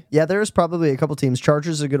 maybe. Yeah, there's probably a couple teams.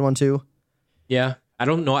 Chargers is a good one, too. Yeah. I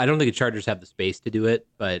don't know. I don't think the Chargers have the space to do it,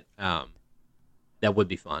 but that would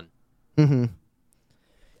be fun. Mm-hmm.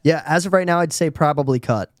 Yeah, as of right now, I'd say probably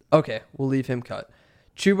cut. Okay, we'll leave him cut.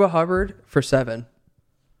 Chuba Hubbard for 7.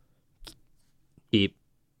 Keep.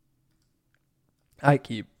 I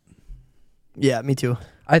keep. Yeah, me too.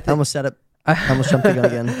 I I almost said it. I almost jumped the gun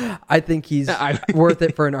again. I think he's worth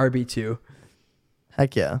it for an RB2.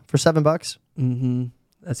 Heck yeah. For $7? Mm-hmm.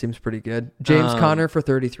 That seems pretty good. James Conner for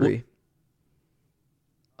 33.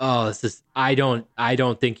 Oh, this is. I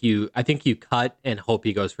think you cut and hope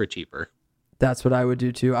he goes for cheaper. That's what I would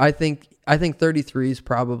do too. I think 33 is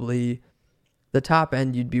probably the top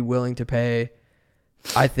end you'd be willing to pay.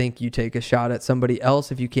 I think you take a shot at somebody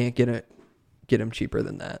else if you can't get him cheaper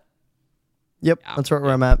than that. Yep, that's right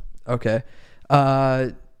where I'm at. Okay.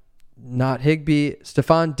 Not Higbee.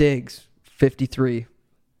 Stephon Diggs, 53.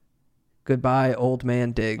 Goodbye, old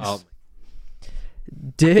man Diggs.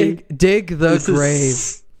 Dig the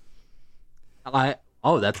grave.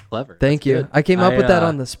 That's clever. Thank you. Good. I came up with that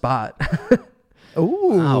on the spot.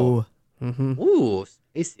 Ooh. Wow. Mm-hmm. Ooh,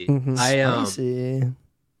 spicy. Mm-hmm. Spicy.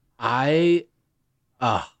 I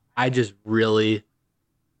just really,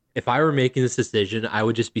 if I were making this decision, I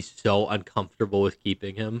would just be so uncomfortable with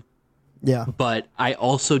keeping him. Yeah. But I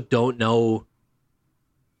also don't know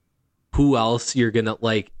who else you're going to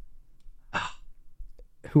like.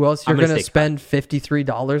 Who else you're going to spend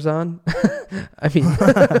 $53 on? I mean,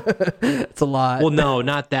 it's a lot. Well, no,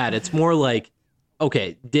 not that. It's more like,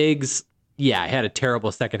 okay, Diggs, yeah, I had a terrible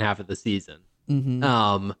second half of the season.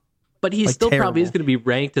 Mm-hmm. But he Like still terrible. probably is going to be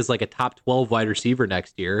ranked as like a top 12 wide receiver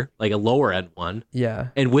next year, like a lower end one. Yeah.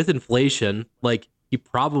 And with inflation, like he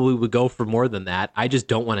probably would go for more than that. I just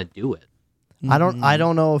don't want to do it. I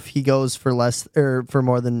don't know if he goes for less or for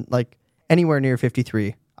more than like anywhere near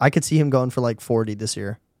 53. I could see him going for like 40 this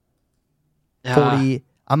year. 40.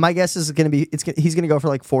 My guess is going to be he's going to go for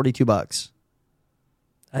like $42.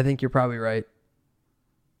 I think you're probably right.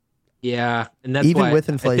 Yeah, and that's Even why with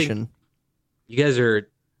I inflation. think you guys are.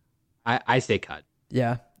 I say cut.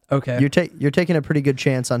 Yeah. Okay. You're taking a pretty good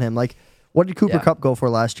chance on him. Like, what did Cooper Kupp go for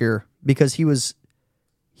last year? Because was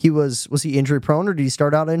he injury prone, or did he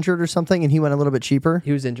start out injured or something and he went a little bit cheaper?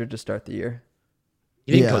 He was injured to start the year.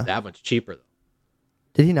 He didn't go that much cheaper though.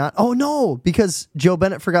 Did he not? Oh no, because Joe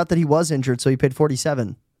Bennett forgot that he was injured, so he paid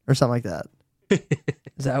 47 or something like that.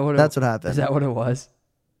 Is that what? That's what happened. Is that what it was?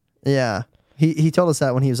 Yeah, he told us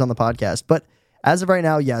that when he was on the podcast. But as of right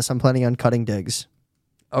now, yes, I'm planning on cutting Diggs.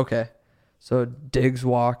 Okay. So Diggs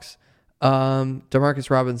walks. Demarcus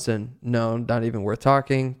Robinson, no, not even worth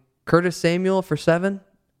talking. Curtis Samuel for 7,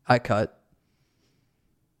 I cut.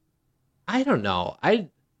 I don't know.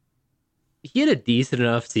 He had a decent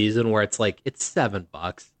enough season where it's like it's $7.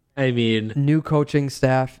 I mean, New coaching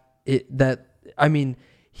staff. Who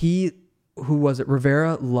was it?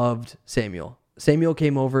 Rivera loved Samuel. Samuel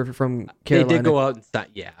came over from Carolina. they did go out and start.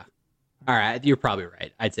 Yeah. All right, you're probably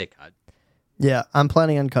right. I'd say cut. Yeah, I'm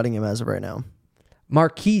planning on cutting him as of right now.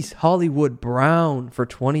 Marquise Hollywood Brown for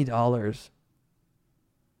 $20.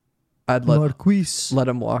 I'd let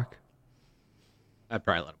him walk. I'd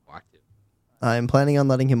probably let him walk too. I'm planning on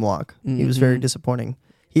letting him walk. He was very disappointing.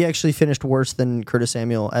 He actually finished worse than Curtis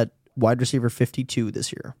Samuel at wide receiver 52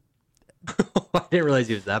 this year. I didn't realize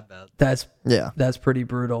he was that bad. That's pretty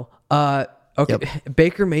brutal. Okay, yep.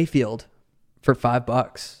 Baker Mayfield for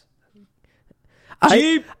 $5.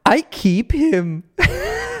 I keep him.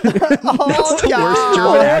 That's the worst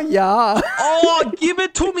German act. Yeah. Oh, give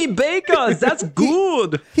it to me, Bakers. That's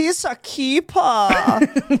good. He's a keeper.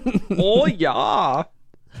 Oh yeah. All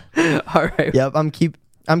right. Yep, I'm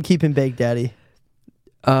keeping Bake Daddy.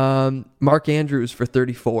 Mark Andrews for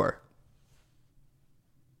 34.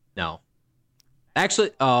 No.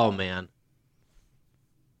 Actually, oh man.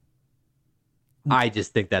 I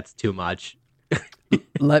just think that's too much.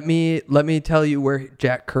 Let me tell you where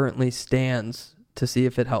Jack currently stands to see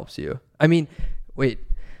if it helps you. I mean, wait.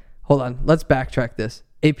 Hold on. Let's backtrack this.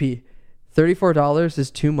 AP, $34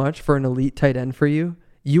 is too much for an elite tight end for you.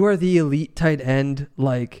 You are the elite tight end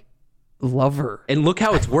lover. And look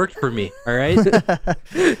how it's worked for me, all right?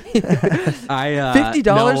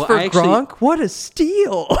 $50 for Gronk? What a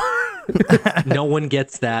steal. No one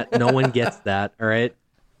gets that. All right.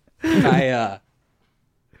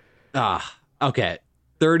 Okay.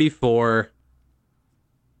 34.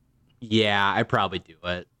 Yeah, I probably do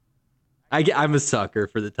it. I'm a sucker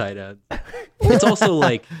for the tight end. It's also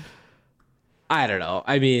like, I don't know.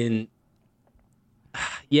 I mean,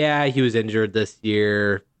 yeah, he was injured this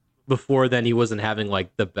year. Before then, he wasn't having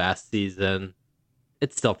like the best season.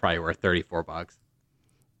 It's still probably worth $34.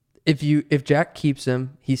 If Jack keeps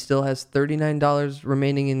him, he still has $39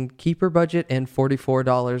 remaining in keeper budget and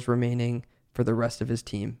 $44 remaining for the rest of his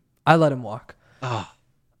team. I let him walk. Oh,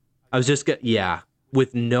 I was just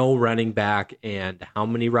with no running back and how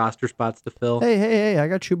many roster spots to fill? Hey, I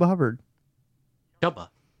got Chuba Hubbard. Chuba.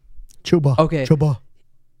 Okay. Chuba.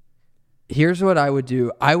 Here's what I would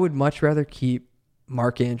do. I would much rather keep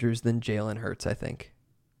Mark Andrews than Jalen Hurts, I think.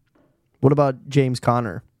 What about James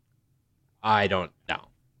Conner? I don't know.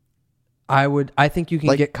 I think you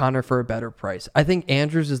can get Conner for a better price. I think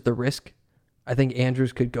Andrews is the risk. I think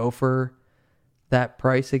Andrews could go for that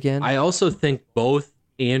price again. I also think both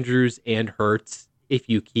Andrews and Hurts, if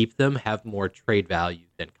you keep them, have more trade value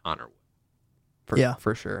than Conner would.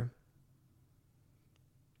 For sure.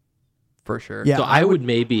 For sure. Yeah, so I would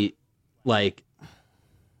maybe basically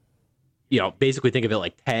think of it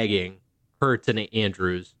like tagging Hurts and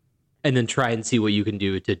Andrews and then try and see what you can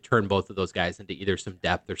do to turn both of those guys into either some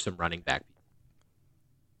depth or some running back.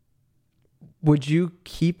 Would you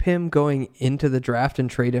keep him going into the draft and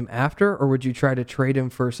trade him after, or would you try to trade him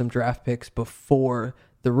for some draft picks before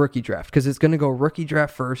the rookie draft? Because it's going to go rookie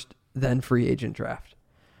draft first, then free agent draft.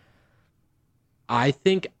 I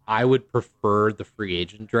think I would prefer the free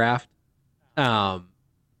agent draft. But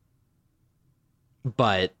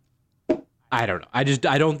I don't know. I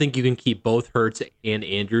don't think you can keep both Hurts and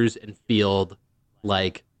Andrews and field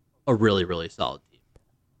like a really, really solid team.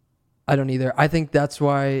 I don't either. I think that's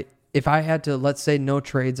why if I had to, let's say no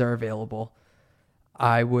trades are available,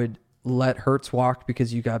 I would let Hurts walk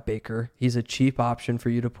because you got Baker. He's a cheap option for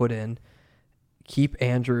you to put in. Keep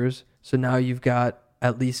Andrews. So now you've got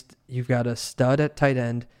a stud at tight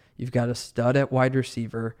end. You've got a stud at wide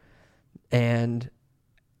receiver and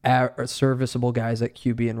serviceable guys at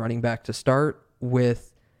QB and running back to start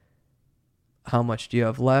with how much do you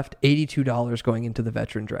have left? $82 going into the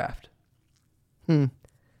veteran draft.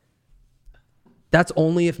 That's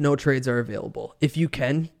only if no trades are available. If you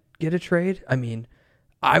can get a trade,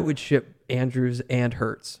 I would ship Andrews and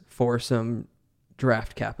Hurts for some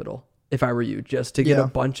draft capital if I were you, just to get a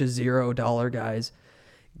bunch of $0 guys.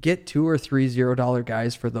 Get 2 or 3 $0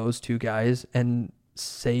 guys for those two guys and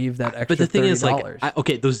save that extra $30. But the thing is,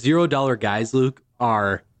 those $0 guys, Luke,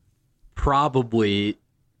 are probably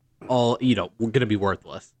all, going to be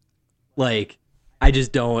worthless. I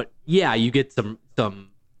just don't. Yeah, you get some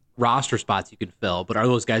roster spots you can fill, but are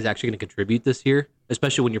those guys actually going to contribute this year?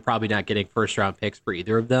 Especially when you're probably not getting first round picks for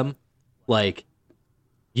either of them.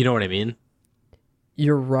 You know what I mean?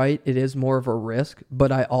 You're right. It is more of a risk,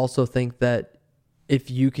 but I also think that if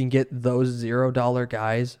you can get those $0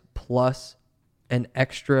 guys plus an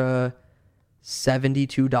extra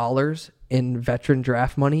 $72 in veteran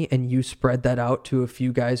draft money and you spread that out to a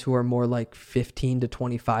few guys who are more like $15 to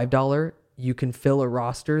 $25, you can fill a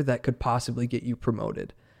roster that could possibly get you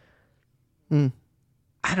promoted. I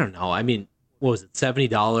don't know. What was it?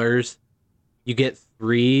 $70. You get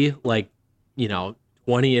 3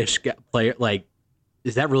 20-ish player.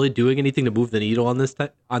 Is that really doing anything to move the needle on this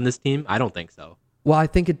team? I don't think so. Well, I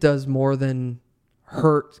think it does more than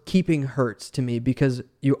keeping Hurts to me, because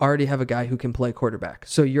you already have a guy who can play quarterback.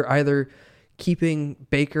 So you're either keeping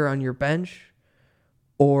Baker on your bench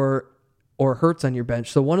or Hurts on your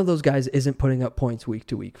bench. So one of those guys isn't putting up points week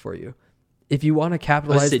to week for you. If you want to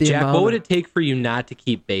capitalize Jack, what would it take for you not to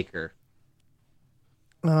keep Baker?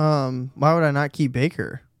 Why would I not keep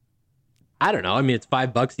Baker? I don't know. It's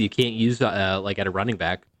 $5 that you can't use at a running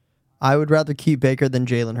back. I would rather keep Baker than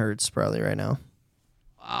Jalen Hurts probably right now.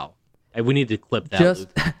 Wow. We need to clip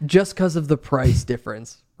that. Just because of the price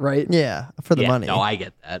difference, right? Yeah, for the money. No, I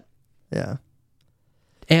get that. Yeah.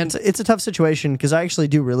 And it's a tough situation because I actually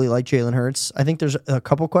do really like Jalen Hurts. I think there's a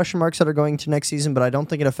couple question marks that are going to next season, but I don't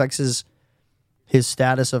think it affects his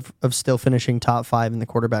status of still finishing top 5 in the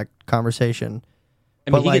quarterback conversation.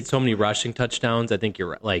 He gets so many rushing touchdowns. I think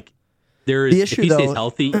you're right. If he stays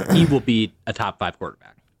healthy, he will be a top 5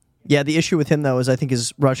 quarterback. Yeah, the issue with him though is I think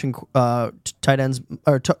his rushing tight ends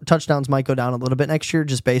or touchdowns might go down a little bit next year,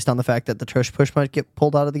 just based on the fact that the tush push might get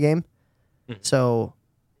pulled out of the game. So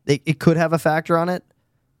it could have a factor on it.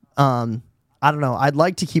 I don't know. I'd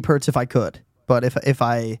like to keep Hurts if I could, but if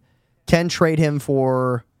I can trade him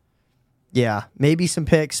for, maybe some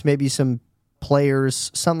picks, maybe some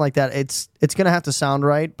players, something like that, it's gonna have to sound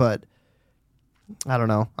right, but I don't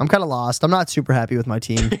know. I'm kind of lost. I'm not super happy with my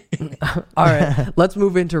team. All right, let's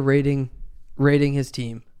move into rating his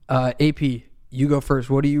team. AP, you go first.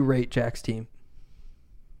 What do you rate Jack's team?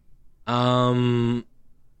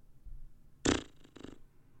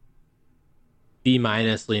 B-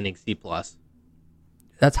 leaning C+.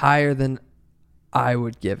 That's higher than I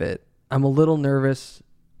would give it. I'm a little nervous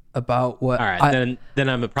about what. All right, then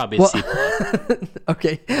I'm probably a C.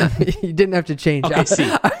 Okay, you didn't have to change. Okay,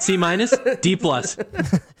 C minus, D plus.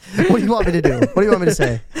 What do you want me to do? What do you want me to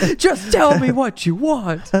say? Just tell me what you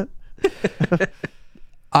want.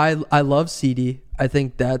 I love CD. I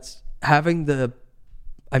think that's having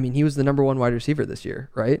he was the number one wide receiver this year,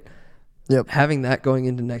 right? Yep. Having that going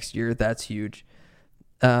into next year, that's huge.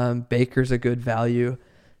 Baker's a good value.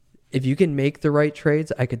 If you can make the right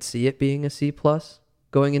trades, I could see it being a C plus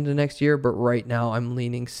going into next year, but right now I'm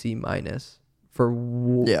leaning C minus for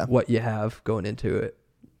what you have going into it.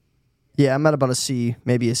 Yeah, I'm at about a C,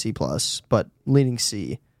 maybe a C plus, but leaning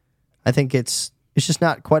C. I think it's just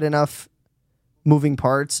not quite enough moving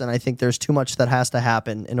parts, and I think there's too much that has to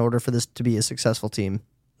happen in order for this to be a successful team.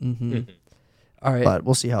 Mm-hmm. All right. But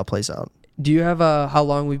we'll see how it plays out. Do you have how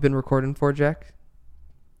long we've been recording for, Jack?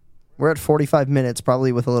 We're at 45 minutes,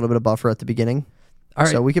 probably with a little bit of buffer at the beginning. All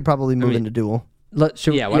right. So we could probably move into duel. Why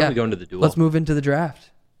don't we go into the duel? Let's move into the draft.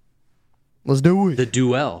 Let's do it. The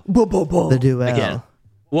duel. The duel. Again.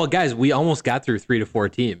 Well, guys, we almost got through 3 to 4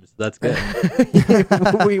 teams. That's good.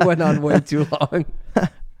 We went on way too long.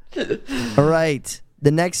 All right.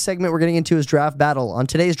 The next segment we're getting into is Draft Battle. On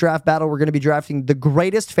today's Draft Battle, we're going to be drafting the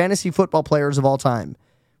greatest fantasy football players of all time.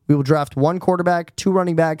 We will draft 1 quarterback, 2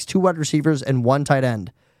 running backs, 2 wide receivers, and 1 tight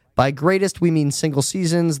end. By greatest, we mean single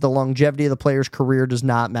seasons. The longevity of the player's career does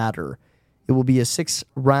not matter. It will be a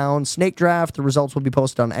 6-round snake draft. The results will be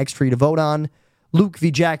posted on X3 to vote on. Luke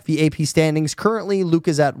v. Jack v. AP standings. Currently, Luke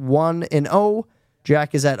is at 1-0,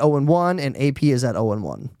 Jack is at 0-1, and AP is at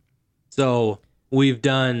 0-1. So we've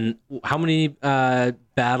done, how many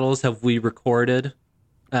battles have we recorded?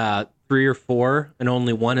 3 or 4, and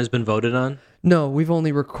only 1 has been voted on? No, we've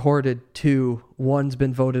only recorded 2. 1's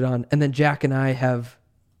been voted on. And then Jack and I have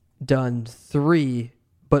done 3,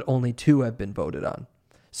 but only 2 have been voted on.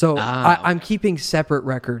 So I'm keeping separate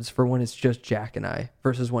records for when it's just Jack and I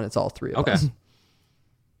versus when it's all 3 of us.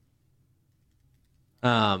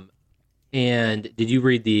 And did you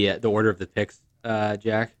read the order of the picks,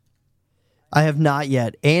 Jack? I have not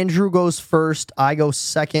yet. Andrew goes first. I go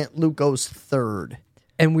second. Luke goes third.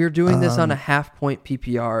 And we're doing this on a half-point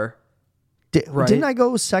PPR. Right? Didn't I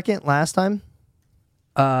go second last time?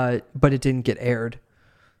 But it didn't get aired.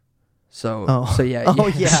 So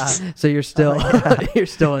yeah. So you're still you're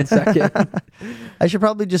still in second. I should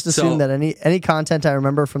probably just assume that any content I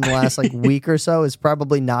remember from the last week or so is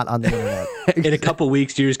probably not on the internet. In a couple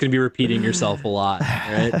weeks, you're just going to be repeating yourself a lot,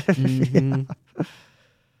 right? Mm-hmm.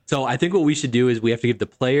 So I think what we should do is we have to give the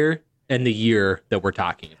player and the year that we're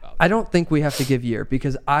talking about. I don't think we have to give year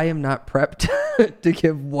because I am not prepped to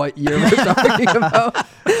give what year we're talking about.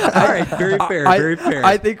 All right, very fair, very fair.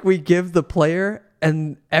 I think we give the player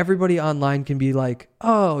and everybody online can be like,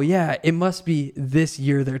 oh, yeah, it must be this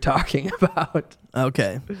year they're talking about.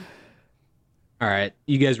 Okay. All right.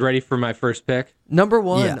 You guys ready for my first pick? Number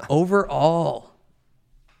 1, overall.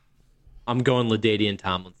 I'm going LaDainian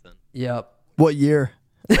Tomlinson. Yep. What year?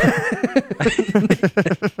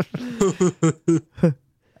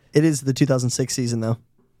 It is the 2006 season, though.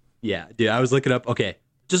 Yeah, dude, I was looking up. Okay,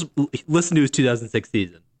 just listen to his 2006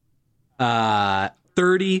 season.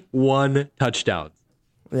 31 touchdowns.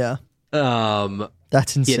 Yeah.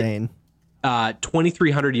 That's insane.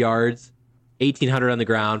 2,300 yards, 1,800 on the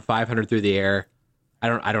ground, 500 through the air.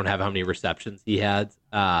 I don't have how many receptions he had,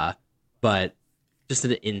 but just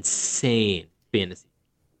an insane fantasy.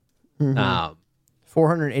 Mm-hmm.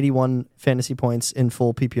 481 fantasy points in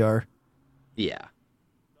full PPR. Yeah.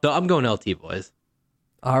 So I'm going LT, boys.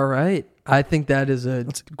 All right. I think that's a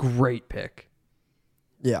great pick.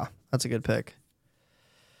 Yeah, that's a good pick.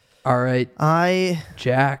 All right.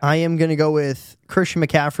 Jack. I am going to go with Christian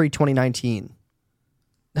McCaffrey 2019.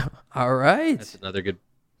 All right. That's another good.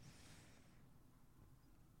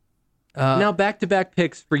 Now back-to-back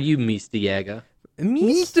picks for you, Mista Yaga.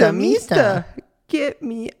 Mista. Get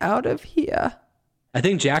me out of here. I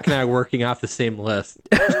think Jack and I are working off the same list.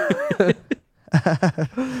 I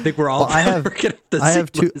think we're all working off the same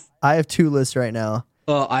list. I have 2 lists right now.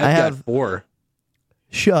 Oh, I've got 4.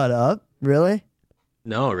 Shut up. Really?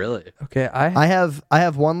 No, really. Okay, I have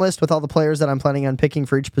 1 list with all the players that I'm planning on picking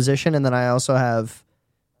for each position, and then I also have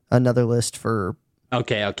another list for...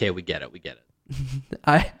 Okay, we get it.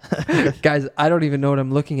 Guys, I don't even know what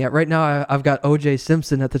I'm looking at. Right now, I've got O.J.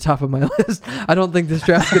 Simpson at the top of my list. I don't think this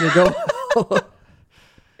draft's going to go...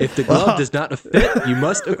 If the glove does not fit, you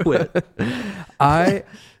must acquit. I'm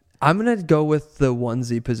going to go with the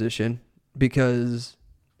onesie position because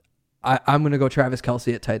I'm going to go Travis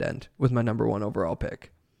Kelce at tight end with my number 1 overall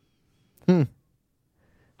pick.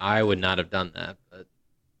 I would not have done that. But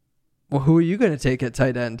well, who are you going to take at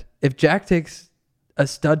tight end? If Jack takes a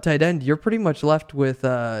stud tight end, you're pretty much left with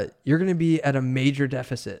you're going to be at a major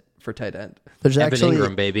deficit for tight end. There's Evan actually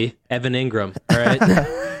Ingram, baby. Evan Ingram. All right.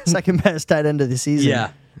 second best tight end of the season.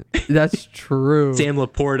 Yeah. That's true. Sam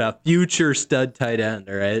Laporta, future stud tight end.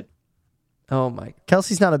 All right. Oh my.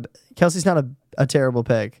 Kelsey's not a terrible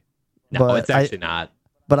pick. No, but it's actually not.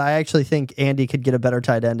 But I actually think Andy could get a better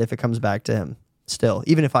tight end if it comes back to him. Still,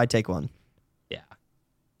 even if I take one.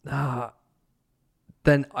 Yeah.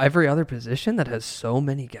 Then every other position that has so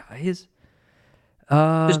many guys.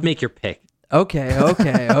 Just make your pick. Okay.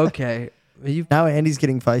 Now Andy's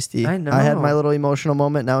getting feisty. I know. I had my little emotional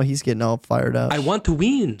moment. Now he's getting all fired up. I want to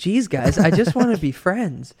win. Jeez, guys, I just want to be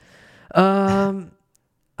friends.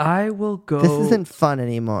 I will go. This isn't fun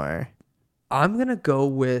anymore. I'm gonna go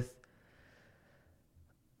with.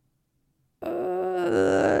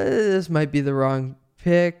 This might be the wrong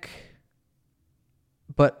pick,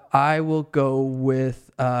 but I will go with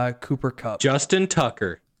Cooper Kupp. Justin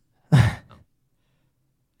Tucker. The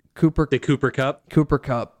Cooper Cup. Cooper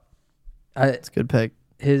Kupp. It's a good pick.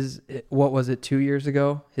 What was it, 2 years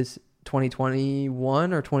ago? His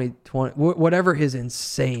 2021 or 2020, whatever his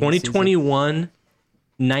insane 2021,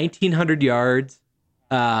 1,900 yards,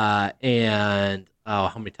 and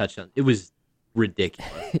how many touchdowns? It was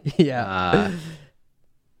ridiculous. Yeah.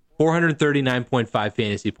 439.5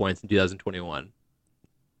 fantasy points in 2021.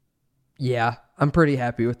 Yeah, I'm pretty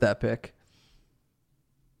happy with that pick.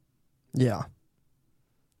 Yeah.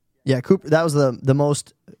 Yeah, Cooper. That was the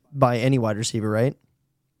most by any wide receiver, right?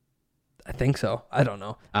 I think so. I don't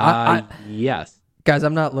know. Yes. Guys,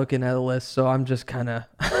 I'm not looking at a list, so I'm just kind of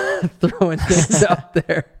throwing things out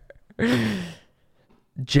there.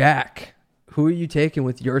 Jack, who are you taking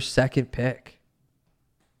with your second pick?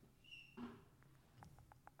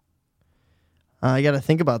 I got to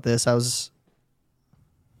think about this. I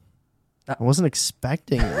wasn't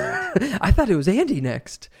expecting that. I thought it was Andy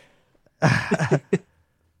next.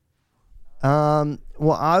 Well,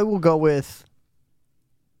 I will go with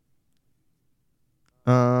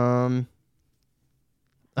I'm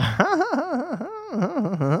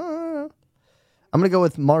gonna go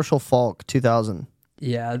with Marshall Faulk 2000.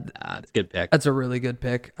 Yeah, That's a good pick. that's a really good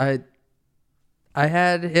pick. I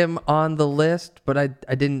had him on the list, but I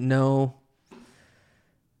didn't know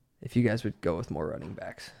if you guys would go with more running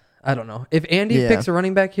backs. I don't know. If Andy picks a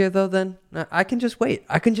running back here, though, then I can just wait.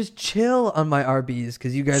 I can just chill on my RBs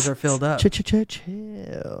because you guys are filled up.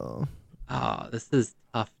 Chill. Oh, this is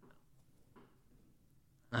tough.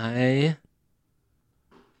 I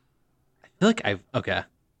feel like okay.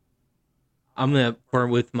 I'm gonna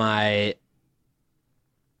with my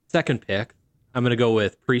second pick. I'm gonna go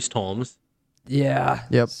with Priest Holmes, Yeah.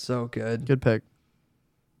 Yep. So good. Good pick.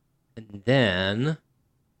 and then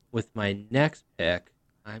with my next pick,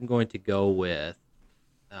 I'm going to go with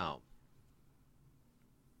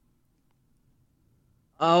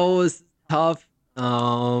this is tough.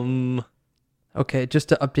 Okay, just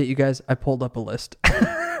to update you guys, I pulled up a list.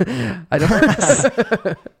 I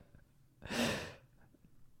don't.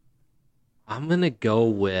 I'm gonna go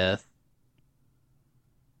with.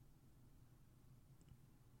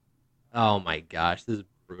 Oh my gosh, this is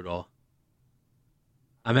brutal.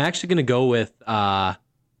 I'm actually gonna go with Rob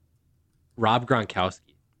Gronkowski.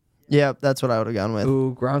 Yeah, that's what I would have gone with.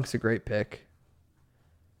 Ooh, Gronk's a great pick.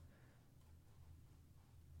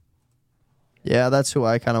 Yeah, that's who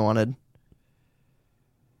I kind of wanted.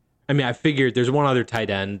 I mean, I figured there's one other tight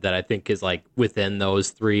end that I think is like within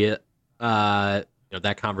those three, that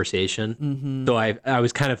conversation. Mm-hmm. So I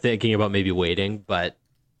was kind of thinking about maybe waiting, but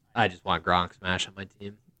I just want Gronk smash on my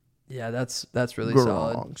team. Yeah, that's really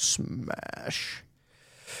solid. Gronk smash.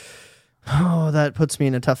 Oh, that puts me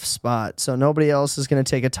in a tough spot. So nobody else is going to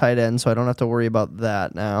take a tight end, so I don't have to worry about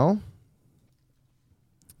that now.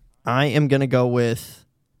 I am going to go with.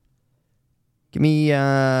 Give me.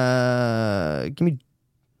 I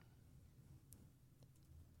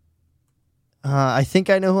think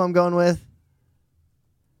I know who I'm going with.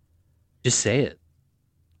 Just say it.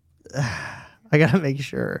 I gotta make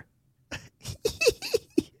sure.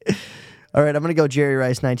 All right, I'm gonna go Jerry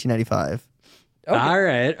Rice, 1995. Okay.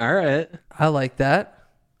 All right. I like that.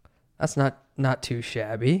 That's not too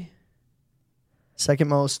shabby. Second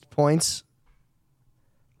most points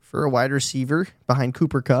for a wide receiver behind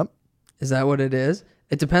Cooper Kupp. Is that what it is?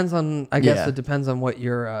 It depends on. I guess Yeah. it depends on what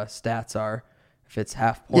your stats are. If it's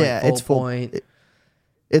half point, Yeah, full it's full point.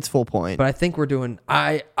 It's full point. But I think we're doing.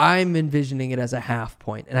 I'm envisioning it as a half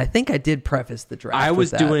point, and I think I did preface the draft. I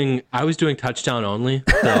was with that. doing touchdown only.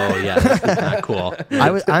 So yeah, this is not cool.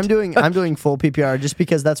 I'm doing full PPR just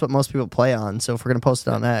because that's what most people play on. So if we're gonna post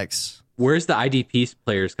it on X, Where's the IDP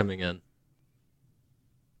players coming in?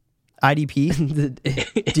 IDP.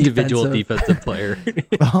 The Individual defensive- defensive player.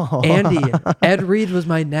 Andy, Ed Reed was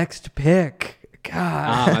my next pick.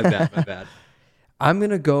 God. My bad. I'm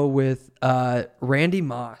going to go with Randy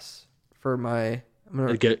Moss for my...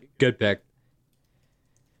 Good pick.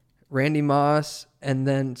 Randy Moss, and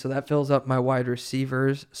then so that fills up my wide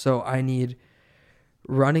receivers. So I need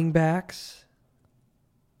running backs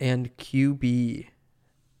and QB.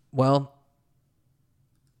 Well,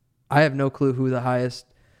 I have no clue who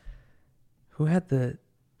had the...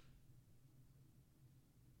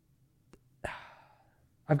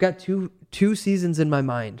 I've got two seasons in my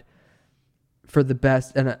mind for the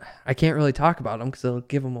best, and I can't really talk about them because I'll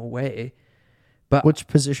give them away. But Which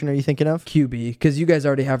position are you thinking of? QB, because you guys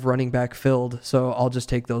already have running back filled, so I'll just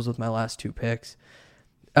take those with my last two picks.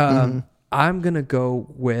 I'm going to go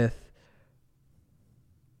with...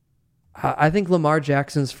 I think Lamar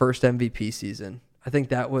Jackson's first MVP season. I think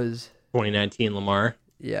that was... 2019 Lamar.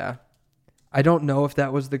 Yeah. I don't know if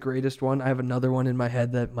that was the greatest one. I have another one in my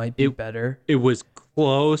head that might be better. It was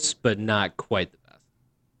close, but not quite the best.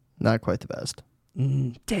 Not quite the best.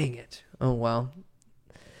 Dang it. Oh, well.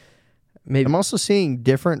 Maybe. I'm also seeing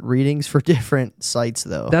different readings for different sites,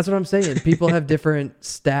 though. That's what I'm saying. People have different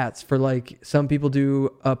stats for, like, some people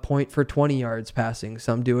do a point for 20 yards passing.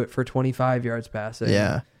 Some do it for 25 yards passing.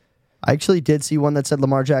 Yeah. I actually did see one that said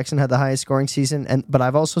Lamar Jackson had the highest scoring season, but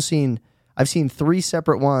I've also seen 3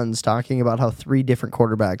 separate ones talking about how 3 different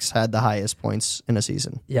quarterbacks had the highest points in a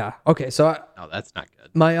season. Yeah. Okay. So No, that's not good.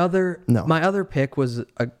 my other pick was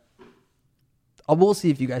we'll see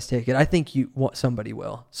if you guys take it. I think somebody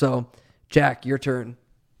will. So, Jack, your turn.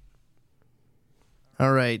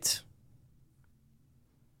 All right.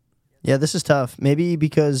 Yeah, this is tough. Maybe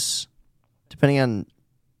because depending on...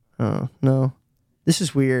 Oh, no. This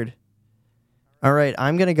is weird. All right,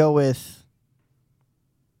 I'm going to go with...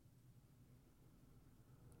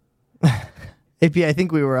 AP, I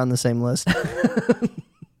think we were on the same list.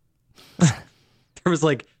 There was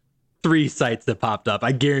like 3 sites that popped up.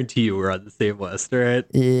 I guarantee you we're on the same list, right?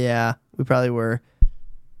 Yeah, we probably were.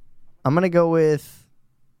 I'm going to go with...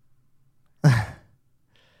 All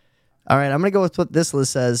right, I'm going to go with what this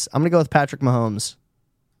list says. I'm going to go with Patrick Mahomes.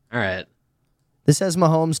 All right. This has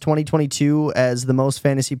Mahomes 2022 as the most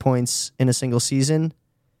fantasy points in a single season.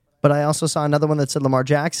 But I also saw another one that said Lamar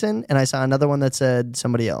Jackson, and I saw another one that said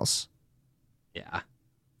somebody else. Yeah.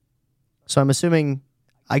 So I'm assuming...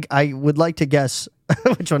 I would like to guess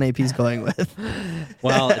which one AP's going with.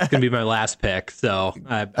 Well, it's going to be my last pick, so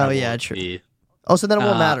yeah, true. Oh, so then it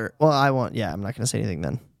won't matter. Well, I won't. Yeah, I'm not going to say anything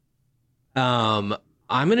then. I'm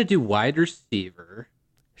going to do wide receiver.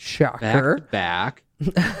 Shocker. Back.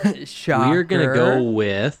 Shocker. We're going to go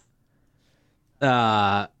with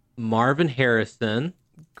Marvin Harrison.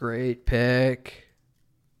 Great pick.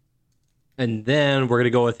 And then we're going to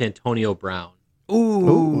go with Antonio Brown.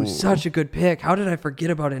 Ooh, such a good pick. How did I forget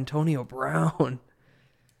about Antonio Brown?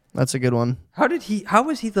 That's a good one. How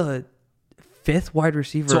was he the 5th wide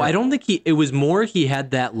receiver? So I don't think it was more he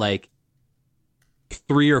had that like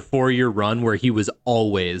 3 or 4 year run where he was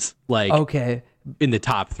always like in the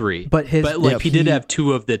top 3. But he did have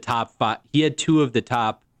 2 of the top 5. He had 2 of the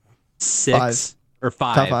top 6 or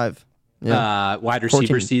 5. Top 5. Yeah. Wide receiver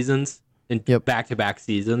 14. seasons in back-to-back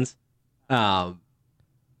seasons.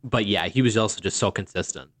 But yeah, he was also just so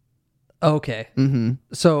consistent. Okay. Mm-hmm.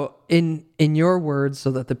 So in your words, so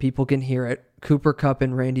that the people can hear it, Cooper Kupp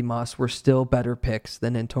and Randy Moss were still better picks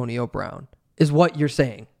than Antonio Brown, is what you're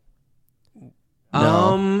saying.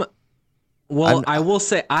 No. Well, I will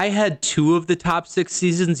say I had 2 of the top 6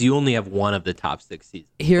 seasons. You only have 1 of the top 6 seasons.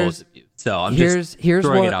 Both of you. So I'm just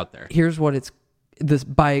throwing it out there. Here's what it's this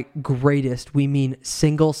by greatest we mean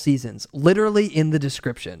single seasons. Literally in the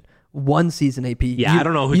description. 1 season AP. Yeah, I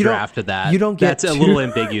don't know who drafted that. You don't get That's a little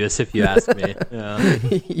ambiguous if you ask me.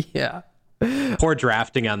 Yeah. Poor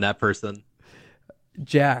drafting on that person.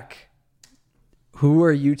 Jack, who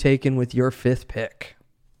are you taking with your 5th pick?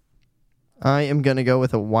 I am going to go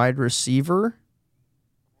with a wide receiver,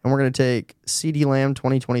 and we're going to take CeeDee Lamb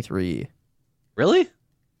 2023. Really?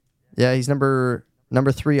 Yeah, he's number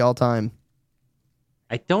 3 all time.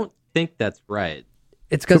 I don't think that's right.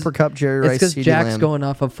 It's because Cooper Kupp, Jerry Rice, because CeeDee Jack's Lamb. going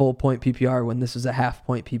off of full point PPR when this is a half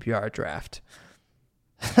point PPR draft.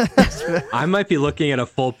 I might be looking at a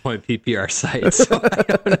full point PPR site, so I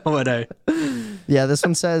don't know what I... Yeah, this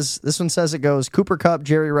one says it goes Cooper Kupp,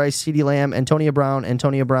 Jerry Rice, CeeDee Lamb, Antonio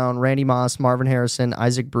Brown, Randy Moss, Marvin Harrison,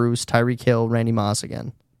 Isaac Bruce, Tyreek Hill, Randy Moss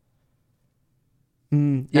again.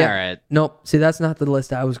 Yeah. All right. Nope. See, that's not the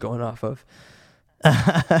list I was going off of.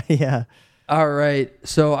 Yeah. All right.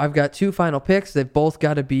 So I've got 2 final picks. They've both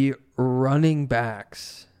got to be running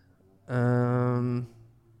backs.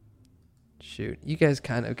 Shoot, you guys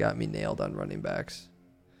kind of got me nailed on running backs.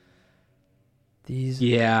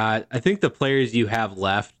 Yeah, I think the players you have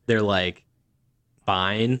left, they're like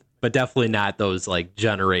fine, but definitely not those like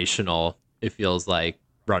generational, it feels like,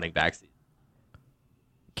 running backs.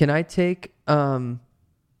 Can I take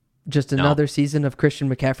just another season of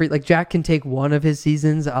Christian McCaffrey? Like, Jack can take one of his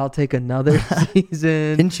seasons. I'll take another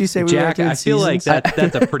season. Didn't you say we Jack, were doing I feel seasons? like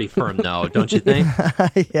that's a pretty firm no, don't you think?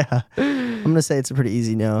 Yeah. I'm going to say it's a pretty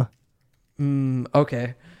easy no.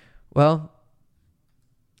 Okay. Well,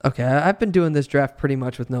 okay. I've been doing this draft pretty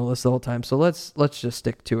much with no list the whole time, so let's just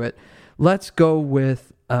stick to it. Let's go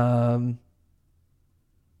with oh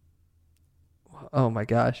my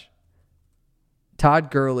gosh, Todd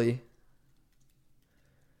Gurley.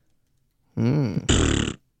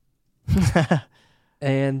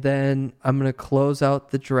 And then I'm going to close out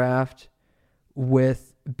the draft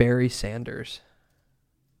with Barry Sanders.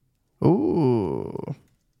 Ooh.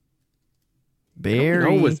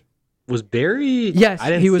 Barry. No, was Barry? Yes, I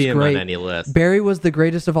didn't he was see him great. on any list. Barry was the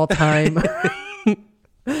greatest of all time.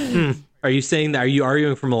 Are you saying that? Are you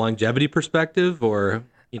arguing from a longevity perspective, or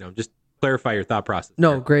just clarify your thought process?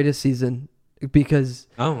 No, there. greatest season, because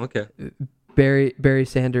okay. Barry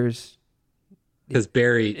Sanders. Because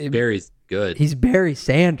Barry's good. He's Barry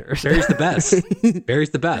Sanders. Barry's the best. Barry's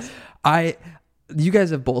the best. You guys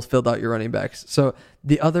have both filled out your running backs. So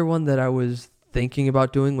the other one that I was thinking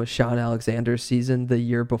about doing was Sean Alexander's season the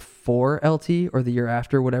year before LT or the year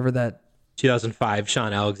after, whatever that. 2005,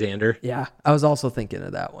 Sean Alexander. Yeah, I was also thinking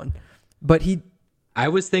of that one. But I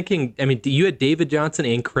was thinking, you had David Johnson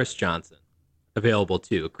and Chris Johnson available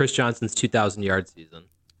too. Chris Johnson's 2,000-yard season.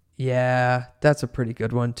 Yeah, that's a pretty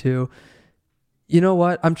good one too. You know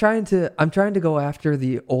what? I'm trying to go after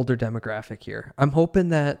the older demographic here. I'm hoping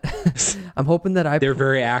that They're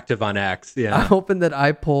very active on X. Yeah. I'm hoping that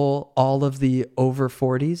I pull all of the over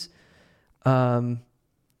 40s.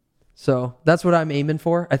 So that's what I'm aiming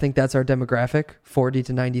for. I think that's our demographic, 40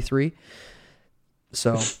 to 93.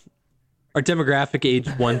 So our demographic age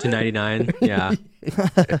 1 to 99. Yeah.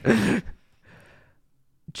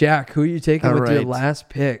 Jack, who are you taking all with your right. last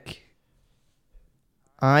pick?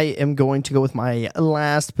 I am going to go with my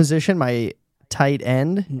last position, my tight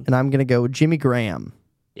end, and I'm going to go Jimmy Graham.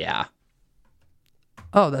 Yeah.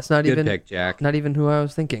 Oh, that's not Good even pick, Jack. Not even who I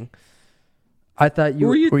was thinking. I thought Who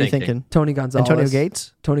were you Who are you thinking? thinking? Tony Gonzalez. Antonio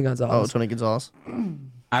Gates? Tony Oh, Gonzalez. Tony Gonzalez.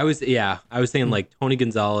 I was thinking like Tony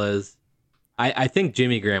Gonzalez. I think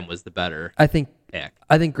Jimmy Graham was the better I think pick.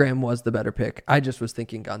 Graham was the better pick. I just was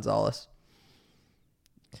thinking Gonzalez.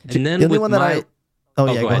 And then The only with one that my, Oh,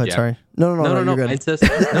 yeah, go ahead. Jack. Sorry. No, you're good. I insist.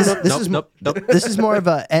 Nope. This is more of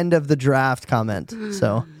a end of the draft comment.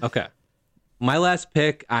 So Okay. My last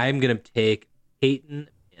pick, I'm going to take Peyton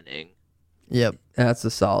Manning. Yep. That's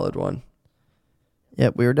a solid one.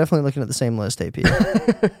 Yep. We were definitely looking at the same list, AP.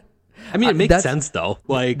 I mean, it makes that's- sense though.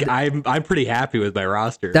 Like I'm pretty happy with my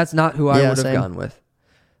roster. That's not who I Yeah, would have same. gone with.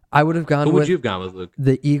 I would have gone Who with would you have gone with, Luke?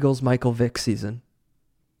 the Eagles' Michael Vick season.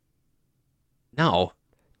 No.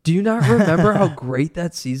 Do you not remember how great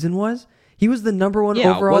that season was? He was the number one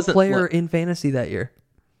Yeah, overall wasn't player like- in fantasy that year.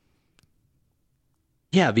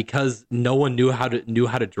 Yeah, because no one knew how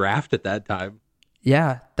to draft at that time.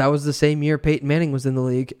 Yeah, that was the same year Peyton Manning was in the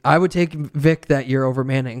league. I would take Vick that year over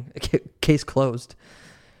Manning. Case closed.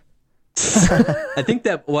 I think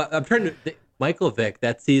that I'm trying to think, Michael Vick,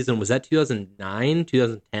 that season, was that 2009,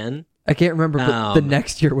 2010? I can't remember, but the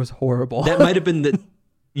next year was horrible. That might have been the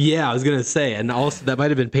Yeah, I was going to say, and also that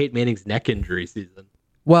might have been Peyton Manning's neck injury season.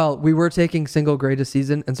 Well, we were taking single greatest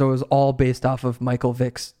season, and so it was all based off of Michael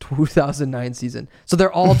Vick's 2009 season. So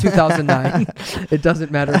they're all 2009. It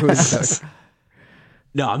doesn't matter who he took.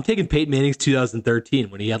 No, I'm taking Peyton Manning's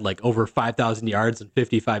 2013 when he had like over 5,000 yards and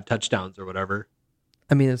 55 touchdowns or whatever.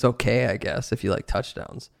 I mean, it's okay, I guess, if you like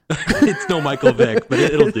touchdowns. It's no Michael Vick, but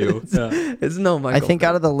it'll do. Yeah. It's no Michael I think Vick.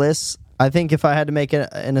 out of the lists, I think if I had to make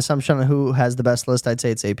an assumption on who has the best list, I'd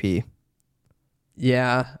say it's AP.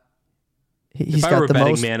 Yeah. He's If I got were a the betting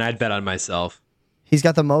most. man, I'd bet on myself. He's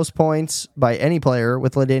got the most points by any player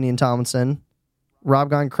with LaDainian Tomlinson. Rob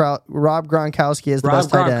Gronkowski is the best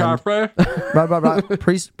tight end.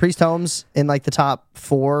 Priest Holmes in like the top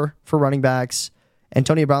 4 for running backs.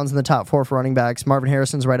 Antonio Brown's in the top 4 for running backs. Marvin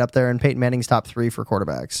Harrison's right up there, and Peyton Manning's top 3 for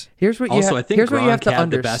quarterbacks. Here's what you Also, have, I think here's what you have Gronk to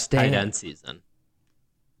had the best tight understand. end season.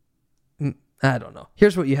 I don't know.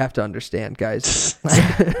 Here's what you have to understand, guys.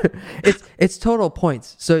 it's total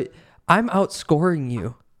points. So I'm outscoring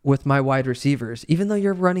you with my wide receivers. Even though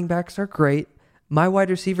your running backs are great, my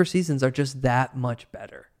wide receiver seasons are just that much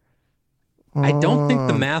better. I don't think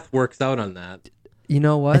the math works out on that. You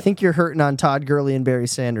know what? I think you're hurting on Todd Gurley and Barry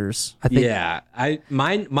Sanders. I think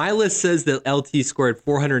My list says that LT scored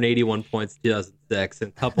 481 points in 2006,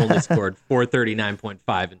 and Cup only scored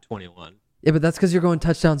 439.5 in 21. Yeah, but that's because you're going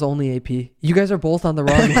touchdowns only, AP. You guys are both on the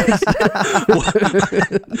wrong list.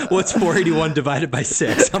 What's 481 divided by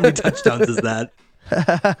 6? How many touchdowns is that?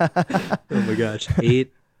 Oh my gosh,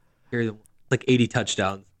 8. Like 80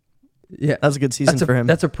 touchdowns. Yeah, That was a good season for him.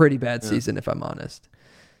 That's a pretty bad season, if I'm honest.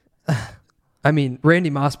 I mean,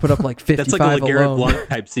 Randy Moss put up like 55 That's like a Garrett alone. Blunt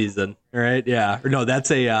type season, right? Yeah. Or no,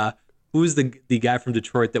 that's a who's the guy from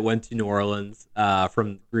Detroit that went to New Orleans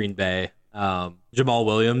from Green Bay? Jamal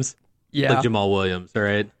Williams. Yeah. Like Jamal Williams, all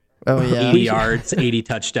right? Oh, yeah. 80 yards, 80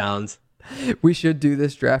 touchdowns. We should do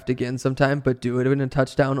this draft again sometime, but do it in a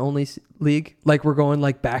touchdown only league. Like we're going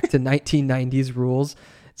like back to 1990s rules.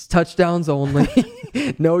 It's touchdowns only,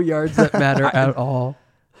 no yards that matter at all.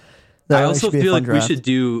 I also feel like we should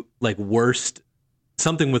do like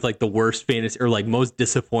something with like the worst fantasy or like most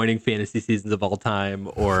disappointing fantasy seasons of all time,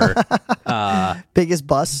 or biggest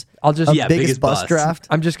bust. I'll just biggest bust draft.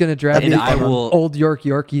 I'm just gonna draft And I will- old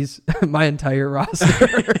Yorkies, my entire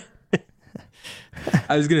roster.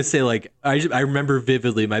 I was gonna say, like, I remember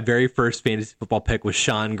vividly my very first fantasy football pick was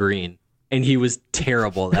Sean Green, and he was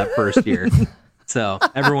terrible that first year. So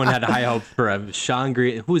everyone had high hopes for him. Sean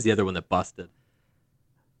Green. Who was the other one that busted?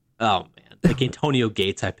 Oh man, like Antonio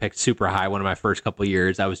Gates, I picked super high one of my first couple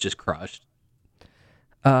years. I was just crushed.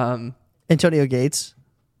 Antonio Gates.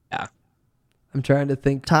 Yeah, I'm trying to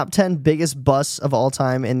think. Top 10 biggest busts of all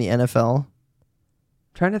time in the NFL.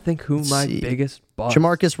 Trying to think who my see. biggest bust.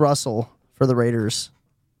 Jamarcus Russell for the Raiders.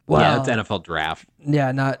 Wow. yeah, it's NFL draft.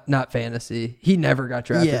 Yeah, not fantasy. He never got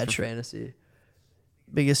drafted Yeah, for true. fantasy.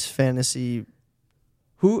 Biggest fantasy.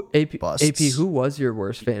 Who AP Busts. AP? Who was your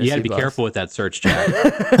worst fantasy? You got to be bust? careful with that search, Jack.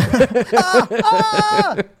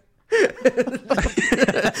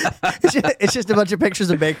 It's just a bunch of pictures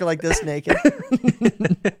of Baker like this naked.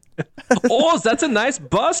 Oh, that's a nice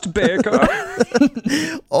bust, Baker.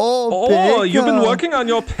 Oh, Baker. working on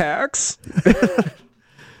your pecs.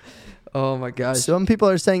 Oh my gosh. Some people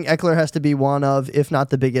are saying Eckler has to be one of, if not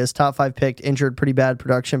the biggest, top 5 picked, injured, pretty bad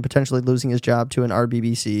production, potentially losing his job to an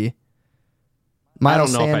RBBC.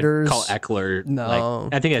 Miles I don't know Sanders. if I'd call Eckler. No.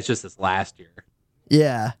 Like, I think that's just this last year.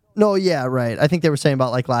 Yeah. No, yeah, right. I think they were saying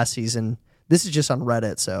about like last season. This is just on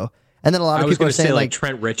Reddit, so. And then a lot I of was people going are to say saying like like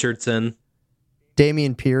Trent Richardson.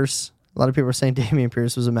 Damian Pierce. A lot of people are saying Damian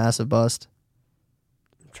Pierce was a massive bust.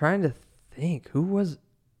 I'm trying to think who was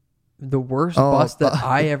the worst Oh, bust that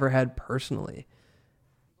I ever had personally.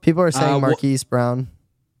 People are saying well- Marquise Brown.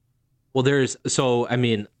 Well, just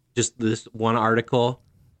this one article.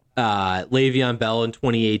 Le'Veon Bell in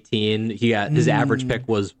 2018, he got his average pick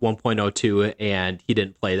was 1.02, and he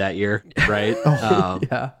didn't play that year, right?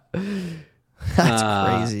 Yeah. That's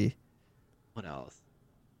crazy. What else?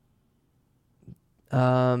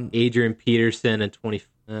 Um, Adrian Peterson in 20.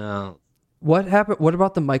 what happened? What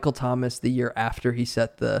about the Michael Thomas the year after he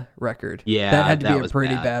set the record? Yeah, that had to that be a was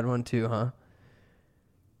pretty bad. bad one too, huh?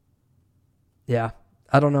 Yeah,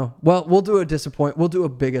 I don't know. Well, we'll do a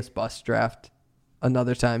biggest bust draft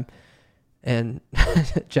another time, and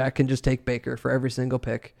Jack can just take Baker for every single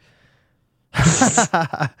pick.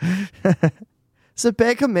 So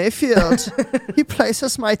Baker Mayfield, he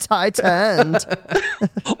places my tight end.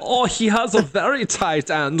 Oh, he has a very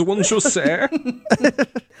tight end, wouldn't you say?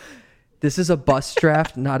 This is a bust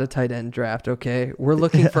draft, not a tight end draft. Okay, we're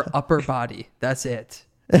looking for upper body. That's it.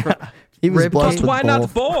 He was Rib blessed cage. with Why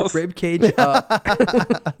not both? Rib cage up.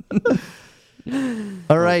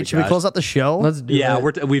 All right, should we gosh. close out the show? Let's do Yeah,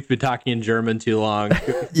 it. we've been talking in German too long.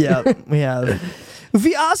 Yeah, we have.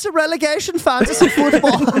 We are the relegation fantasy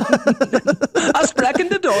football.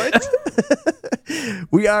 Sprechende Deutsch.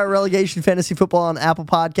 We are relegation fantasy football on Apple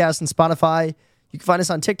Podcasts and Spotify. You can find us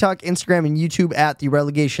on TikTok, Instagram, and YouTube at the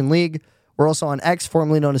Relegation League. We're also on X,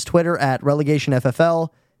 formerly known as Twitter, at Relegation FFL.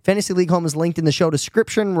 Fantasy League Home is linked in the show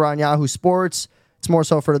description. We're on Yahoo Sports. It's more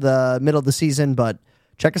so for the middle of the season, but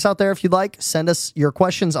check us out there if you'd like. Send us your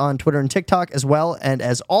questions on Twitter and TikTok as well. And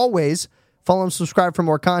as always, follow and subscribe for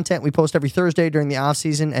more content. We post every Thursday during the off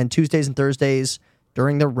season and Tuesdays and Thursdays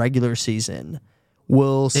during the regular season.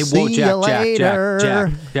 We'll see you later.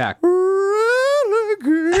 Jack.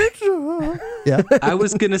 Relegator. Yeah. I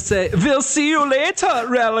was going to say, we'll see you later,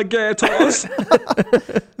 relegators.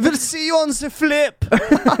 We'll see you on the flip.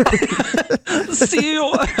 See you.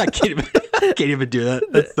 I can't even do that.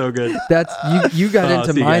 That's so good. That's you got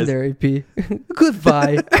into see you mine guys. there, AP.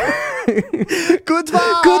 Goodbye.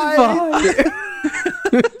 Goodbye. Goodbye.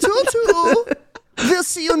 Tutu. We'll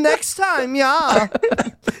see you next time, yeah.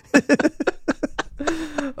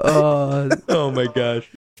 Oh my my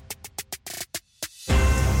gosh.